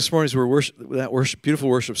 just like this morning as we were beautiful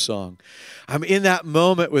worship song. I'm in that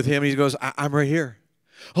moment with him, and he goes, I'm right here.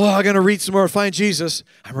 Oh, I'm going to read some more and find Jesus.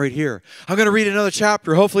 I'm right here. I'm going to read another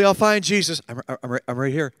chapter. Hopefully I'll find Jesus. I'm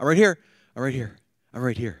right here. I'm right here. I'm right here. I'm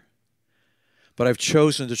right here. But I've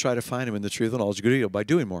chosen to try to find him in the tree of the knowledge of good and evil by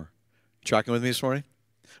doing more. Tracking with me this morning?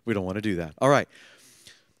 We don't want to do that. All right.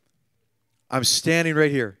 I'm standing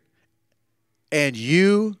right here. And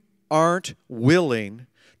you aren't willing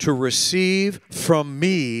to receive from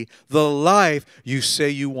me the life you say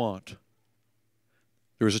you want.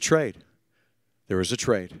 There was a trade. There was a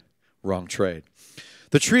trade. Wrong trade.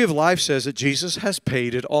 The tree of life says that Jesus has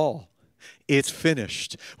paid it all. It's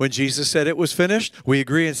finished. When Jesus said it was finished, we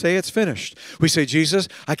agree and say it's finished. We say, Jesus,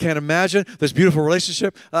 I can't imagine this beautiful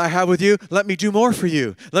relationship I have with you. Let me do more for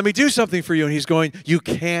you. Let me do something for you. And he's going, you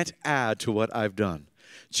can't add to what I've done.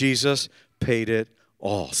 Jesus paid it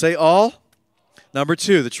all. Say all. Number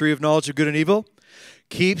 2, the tree of knowledge of good and evil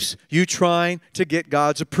keeps you trying to get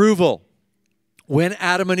God's approval. When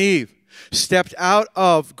Adam and Eve stepped out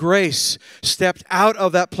of grace, stepped out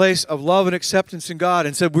of that place of love and acceptance in God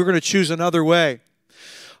and said, we're going to choose another way.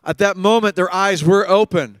 At that moment, their eyes were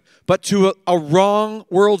open, but to a wrong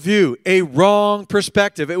worldview, a wrong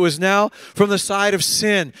perspective. It was now from the side of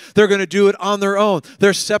sin. They're going to do it on their own.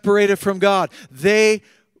 They're separated from God. They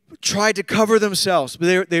tried to cover themselves,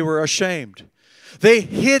 but they were ashamed. They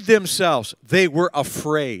hid themselves. They were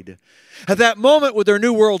afraid. At that moment, with their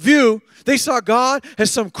new worldview, they saw God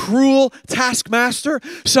as some cruel taskmaster,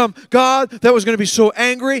 some God that was going to be so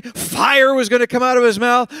angry, fire was going to come out of his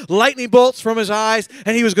mouth, lightning bolts from his eyes,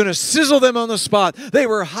 and he was going to sizzle them on the spot. They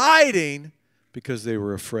were hiding because they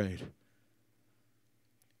were afraid,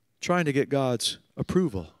 trying to get God's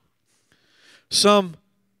approval. Some,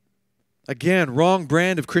 again, wrong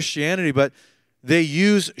brand of Christianity, but they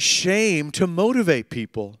use shame to motivate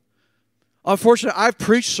people. Unfortunately, I've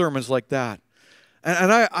preached sermons like that.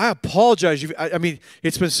 And I apologize. I mean,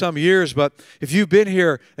 it's been some years, but if you've been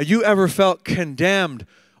here and you ever felt condemned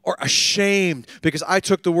or ashamed because I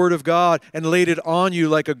took the Word of God and laid it on you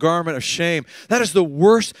like a garment of shame, that is the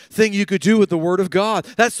worst thing you could do with the Word of God.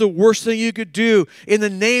 That's the worst thing you could do in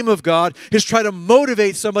the name of God, is try to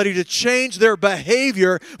motivate somebody to change their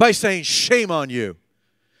behavior by saying, shame on you.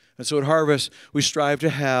 And so at Harvest, we strive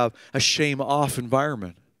to have a shame-off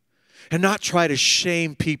environment and not try to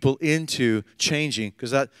shame people into changing,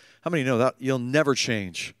 because that, how many know that you'll never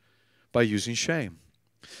change by using shame?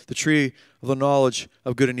 The tree of the knowledge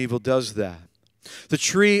of good and evil does that. The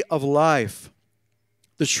tree of life,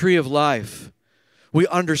 we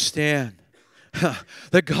understand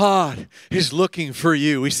that God is looking for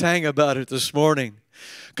you. We sang about it this morning.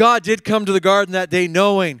 God did come to the garden that day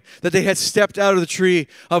knowing that they had stepped out of the tree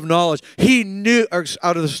of knowledge. He knew, or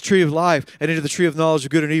out of the tree of life and into the tree of knowledge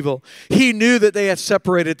of good and evil. He knew that they had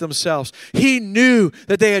separated themselves. He knew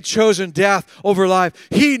that they had chosen death over life.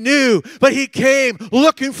 He knew, but he came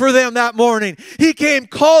looking for them that morning. He came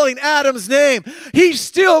calling Adam's name. He's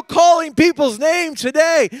still calling people's name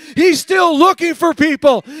today. He's still looking for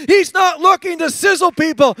people. He's not looking to sizzle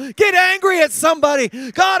people, get angry at somebody.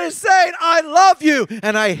 God is saying, I love you,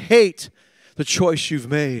 and I hate the choice you've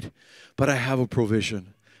made, but I have a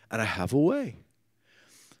provision and I have a way.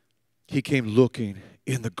 He came looking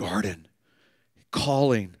in the garden,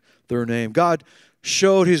 calling their name. God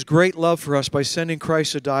showed his great love for us by sending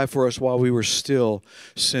Christ to die for us while we were still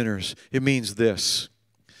sinners. It means this.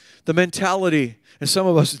 The mentality, and some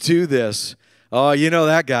of us do this, oh, you know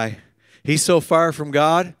that guy. He's so far from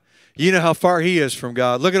God. You know how far he is from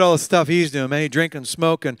God. Look at all the stuff he's doing, man. He drinking,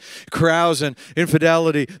 smoking, carousing,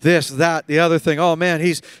 infidelity, this, that, the other thing. Oh man,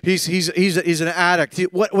 he's an addict.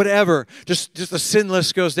 Whatever. Just the sin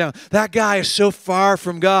list goes down. That guy is so far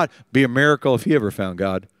from God. Be a miracle if he ever found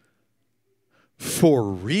God. For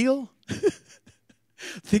real?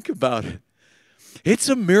 Think about it. It's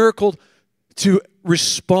a miracle to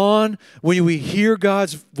respond when we hear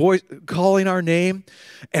God's voice calling our name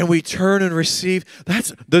and we turn and receive.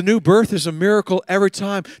 That's the new birth is a miracle every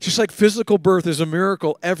time, just like physical birth is a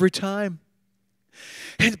miracle every time.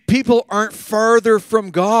 And people aren't farther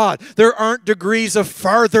from God. There aren't degrees of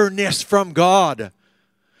fartherness from God.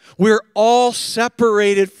 We're all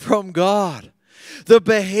separated from God. The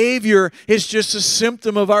behavior is just a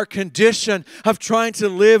symptom of our condition of trying to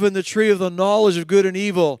live in the tree of the knowledge of good and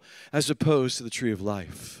evil as opposed to the tree of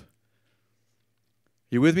life.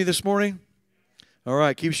 You with me this morning? All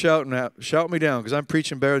right, keep shouting me down because I'm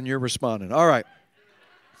preaching better than you're responding. All right.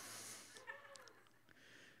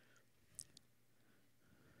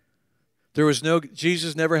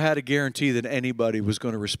 Jesus never had a guarantee that anybody was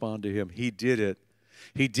going to respond to him. He did it.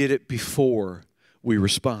 He did it before we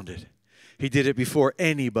responded. He did it before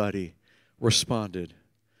anybody responded.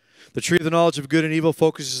 The tree of the knowledge of good and evil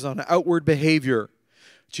focuses on outward behavior.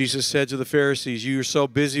 Jesus said to the Pharisees, you are so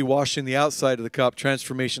busy washing the outside of the cup,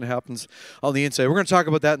 transformation happens on the inside. We're going to talk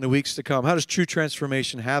about that in the weeks to come. How does true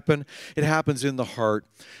transformation happen? It happens in the heart.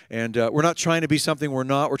 And we're not trying to be something we're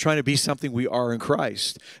not. We're trying to be something we are in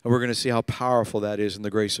Christ. And we're going to see how powerful that is and the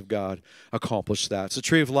grace of God accomplish that. So the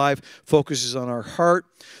tree of life focuses on our heart.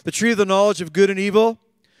 The tree of the knowledge of good and evil.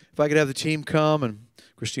 If I could have the team come, and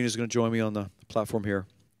Christina's going to join me on the platform here.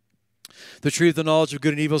 The tree of the knowledge of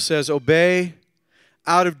good and evil says, obey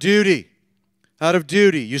out of duty. Out of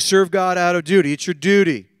duty. You serve God out of duty. It's your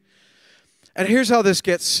duty. And here's how this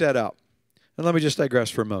gets set up. And let me just digress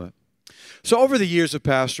for a moment. So over the years of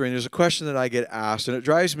pastoring, there's a question that I get asked, and it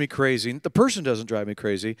drives me crazy. The person doesn't drive me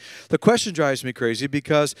crazy. The question drives me crazy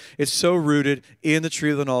because it's so rooted in the tree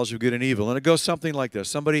of the knowledge of good and evil. And it goes something like this.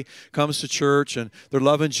 Somebody comes to church, and they're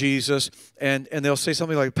loving Jesus, and they'll say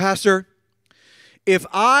something like, Pastor, if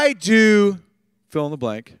I do fill in the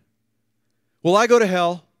blank, will I go to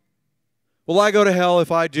hell? Will I go to hell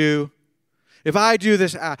if I do? If I do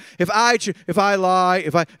this, if I lie,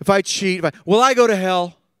 if I cheat, will I go to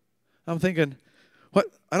hell? I'm thinking, what?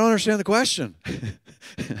 I don't understand the question.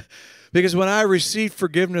 Because when I received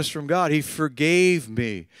forgiveness from God, He forgave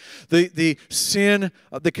me. The sin,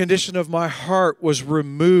 the condition of my heart was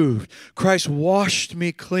removed. Christ washed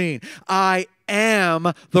me clean. I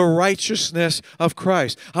am the righteousness of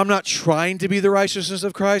Christ. I'm not trying to be the righteousness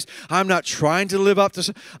of Christ. I'm not trying to live up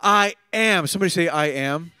to. I am. Somebody say, I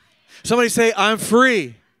am. Somebody say, I'm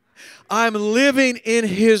free. I'm living in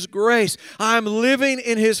His grace. I'm living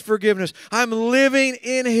in His forgiveness. I'm living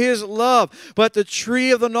in His love. But the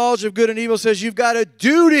tree of the knowledge of good and evil says you've got a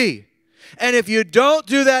duty. And if you don't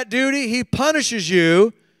do that duty, He punishes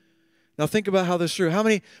you. Now think about how this is true. How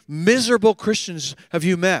many miserable Christians have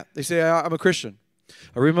you met? They say, I'm a Christian.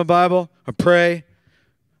 I read my Bible. I pray.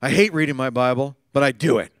 I hate reading my Bible, but I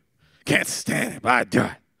do it. Can't stand it, but I do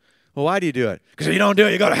it. Well, why do you do it? Because if you don't do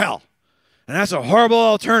it, you go to hell. And that's a horrible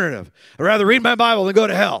alternative. I'd rather read my Bible than go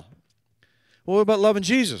to hell. Well, what about loving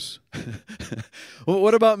Jesus? Well,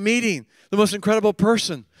 what about meeting the most incredible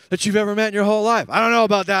person that you've ever met in your whole life? I don't know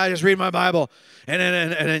about that. I just read my Bible, and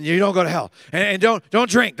then you don't go to hell. And don't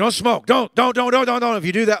drink, don't smoke, don't. If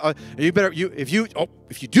you do that, if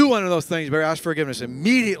you do one of those things, you better ask forgiveness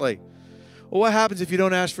immediately. Well, what happens if you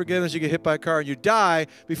don't ask forgiveness? You get hit by a car and you die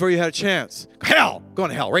before you had a chance. Hell, going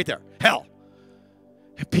to hell, right there. Hell.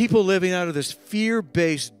 And people living out of this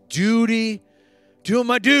fear-based duty, doing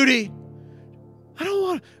my duty. I don't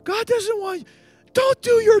want, God doesn't want, don't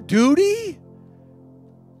do your duty.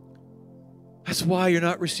 That's why you're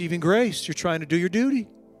not receiving grace. You're trying to do your duty.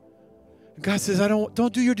 And God says,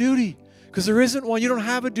 don't do your duty, because there isn't one. You don't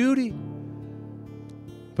have a duty.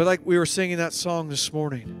 But like we were singing that song this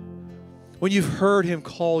morning, when you've heard Him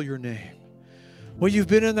call your name, when you've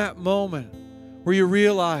been in that moment where you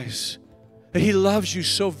realize that He loves you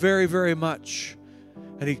so very, very much,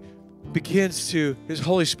 and His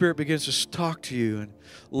Holy Spirit begins to talk to you and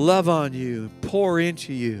love on you and pour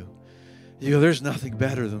into you. You go, there's nothing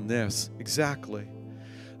better than this. Exactly.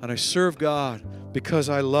 And I serve God because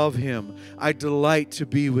I love Him. I delight to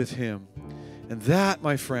be with Him. And that,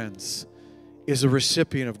 my friends, is a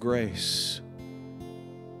recipient of grace.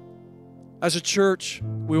 As a church,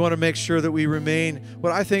 we want to make sure that we remain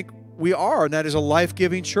what I think we are, and that is a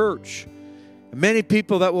life-giving church. Many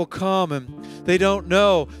people that will come and they don't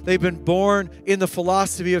know. They've been born in the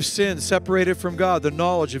philosophy of sin, separated from God, the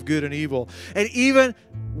knowledge of good and evil. And even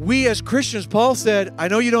we as Christians, Paul said, I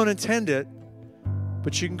know you don't intend it,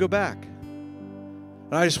 but you can go back.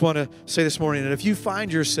 And I just want to say this morning that if you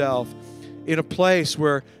find yourself in a place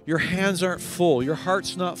where your hands aren't full, your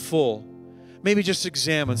heart's not full, maybe just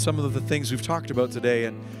examine some of the things we've talked about today,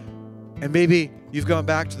 and maybe you've gone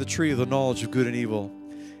back to the tree of the knowledge of good and evil.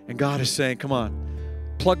 And God is saying, come on,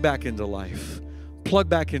 plug back into life, plug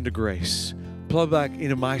back into grace, plug back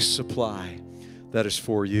into my supply that is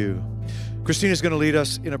for you. Christina's going to lead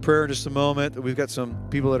us in a prayer in just a moment. We've got some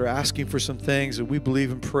people that are asking for some things, and we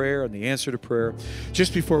believe in prayer and the answer to prayer.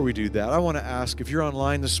 Just before we do that, I want to ask, if you're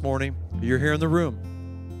online this morning, you're here in the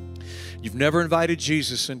room, you've never invited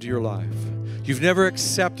Jesus into your life, you've never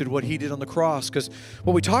accepted what he did on the cross, because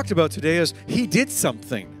what we talked about today is he did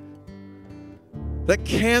something that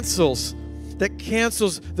cancels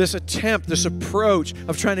this attempt, this approach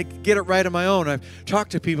of trying to get it right on my own. I've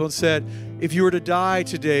talked to people and said, if you were to die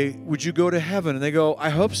today, would you go to heaven? And they go, I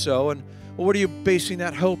hope so. And well, what are you basing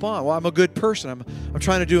that hope on? Well, I'm a good person. I'm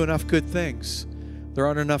trying to do enough good things. There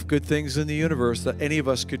aren't enough good things in the universe that any of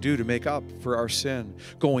us could do to make up for our sin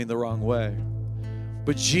going the wrong way.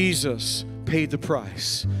 But Jesus paid the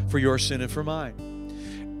price for your sin and for mine.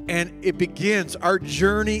 And it begins, our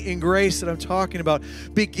journey in grace that I'm talking about,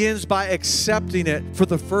 begins by accepting it for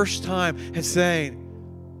the first time and saying,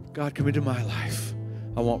 God, come into my life.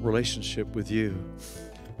 I want relationship with you.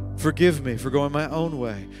 Forgive me for going my own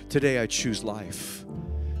way. Today I choose life.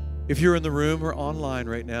 If you're in the room or online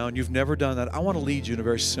right now and you've never done that, I want to lead you in a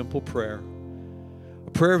very simple prayer.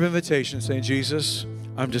 A prayer of invitation saying, Jesus,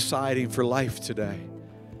 I'm deciding for life today.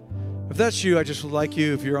 If that's you, I just would like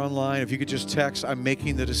you, if you're online, if you could just text, I'm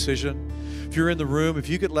making the decision. If you're in the room, if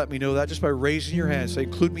you could let me know that just by raising your hand. Say,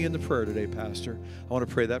 include me in the prayer today, Pastor. I want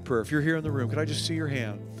to pray that prayer. If you're here in the room, could I just see your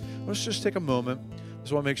hand? Let's just take a moment. I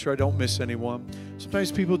just want to make sure I don't miss anyone.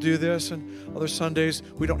 Sometimes people do this, and other Sundays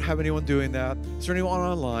we don't have anyone doing that. Is there anyone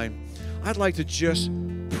online? I'd like to just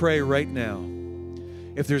pray right now.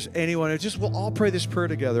 If there's anyone, we'll all pray this prayer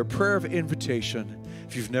together, a prayer of invitation.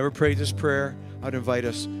 If you've never prayed this prayer, I'd invite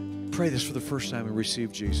us, pray this for the first time and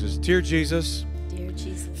receive Jesus. Dear Jesus,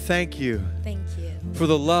 thank you for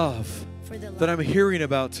the love that I'm hearing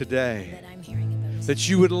about today, that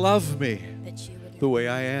you would love me the way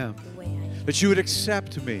I am, that you would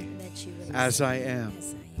accept me as I am.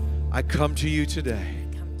 I come to you today.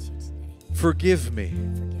 Forgive me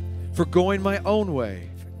for going my own way.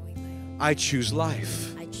 I choose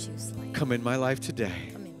life. Come in my life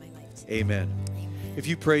today. Amen. If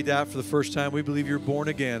you prayed that for the first time, we believe you're born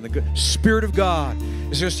again. The Spirit of God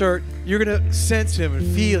is going to start, you're going to sense him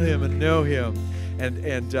and feel him and know him.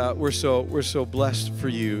 And we're so blessed for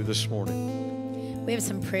you this morning. We have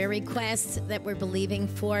some prayer requests that we're believing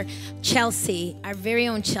for. Chelsea, our very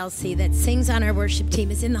own Chelsea that sings on our worship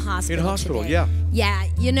team, is in the hospital today. Yeah. Yeah,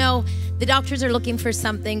 you know, the doctors are looking for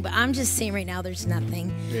something, but I'm just saying right now there's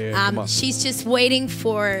nothing. Yeah, she's just waiting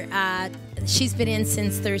for, she's been in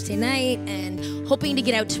since Thursday night and hoping to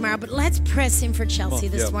get out tomorrow. But let's press in for Chelsea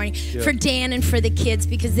this morning, for Dan and for the kids,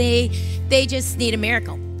 because they just need a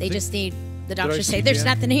miracle. They just need... The doctors say there's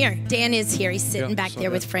nothing here. Dan is here. He's sitting back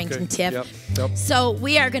there with Frank and Tiff. Yep. So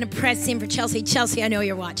we are going to press in for Chelsea. Chelsea, I know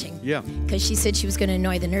you're watching. Yeah. Because she said she was going to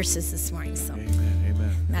annoy the nurses this morning. So.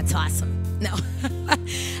 Amen. That's awesome. No.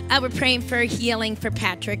 We're praying for healing for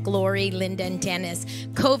Patrick, Lori, Linda, and Dennis.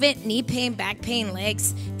 COVID, knee pain, back pain,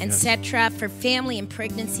 legs, etc. For family and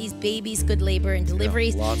pregnancies, babies, good labor and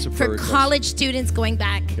deliveries. Lots of for college students going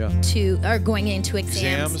back to, or going into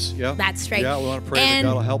exams. That's right. Yeah, we want to pray that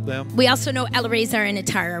God will help them. We also know Ella Razar and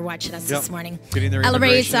Atara are watching us this morning. Getting their Ella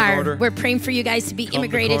immigration in Razar, order. we're praying for you guys to be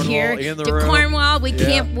immigrated here to Cornwall. We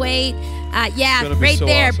can't wait. Right so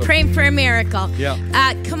there, awesome. praying for a miracle. Yeah.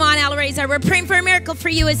 Come on, Ella Razar, we're praying for a miracle for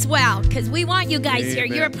you as well, because we want you guys here.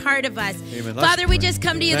 You're a part of us. Amen. Father, we just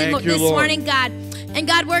come to you this Lord. morning, God. And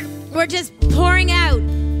God, we're just pouring out,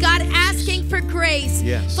 God, asking for grace.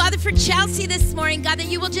 Yes. Father, for Chelsea this morning, God, that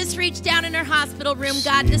you will just reach down in her hospital room,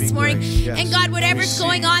 God, this morning. Yes. And God, whatever's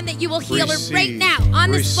going on, that you will heal her right now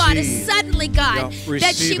on the spot, suddenly, God,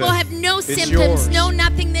 that she will have no symptoms, no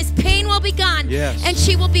nothing. This pain will be gone, and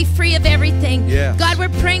she will be free of everything. Yes. God, we're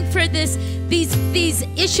praying for these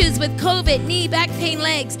issues with COVID, knee, back pain,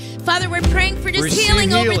 legs. Father, we're praying for just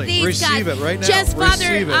healing over these, Receive God. it right now. Just,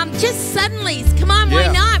 Father, just suddenly. Come on,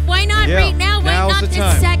 why not? Why not right now? Why Now's not the this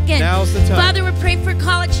time. second? Now's the time. Father, we're praying for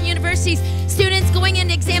college and universities, students going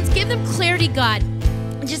into exams. Give them clarity, God.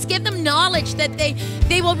 Just give them knowledge that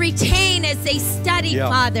they will retain as they study,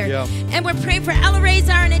 Father. And we're praying for Ella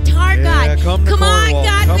Razar and Attar, God. Come on,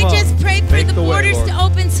 God. We just pray for the borders to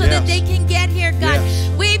open so that they can get here, God.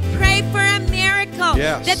 We pray for a miracle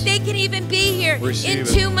that they can even be here in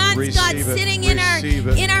 2 months, God, sitting in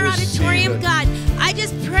our auditorium, God. I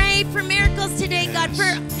just pray for miracles today, God,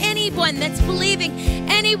 for anyone that's believing,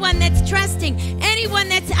 anyone that's trusting, anyone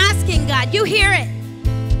that's asking, God. You hear it,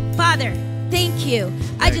 Father. thank you.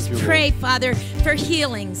 I just pray, Father, for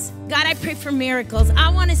healings. God, I pray for miracles. I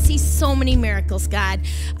want to see so many miracles, God.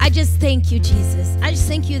 I just thank you, Jesus. I just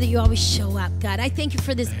thank you that you always show up, God. I thank you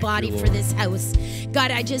for this body, for this house.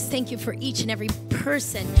 God, I just thank you for each and every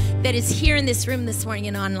person that is here in this room this morning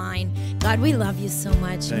and online. God, we love you so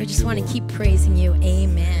much. And we just want to keep praising you.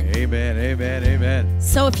 Amen. Amen, amen, amen.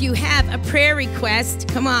 So if you have a prayer request,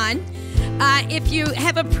 come on. If you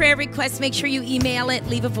have a prayer request, make sure you email it,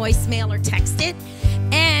 leave a voicemail, or text it.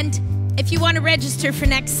 And if you want to register for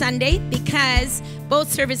next Sunday, because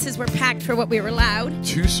both services were packed for what we were allowed.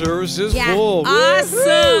 2 services Yeah, full.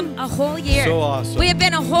 awesome. A whole year. So awesome. We have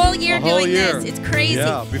been a whole year doing this. It's crazy.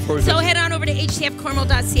 Yeah, before we so visit. head on over to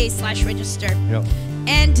htfcornwall.ca/register. Yep.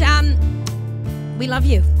 And we love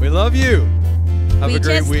you. We love you. Have We a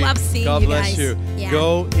great just week. love seeing God you bless guys. you. Yeah.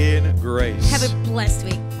 Go in grace. Have a blessed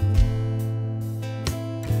week.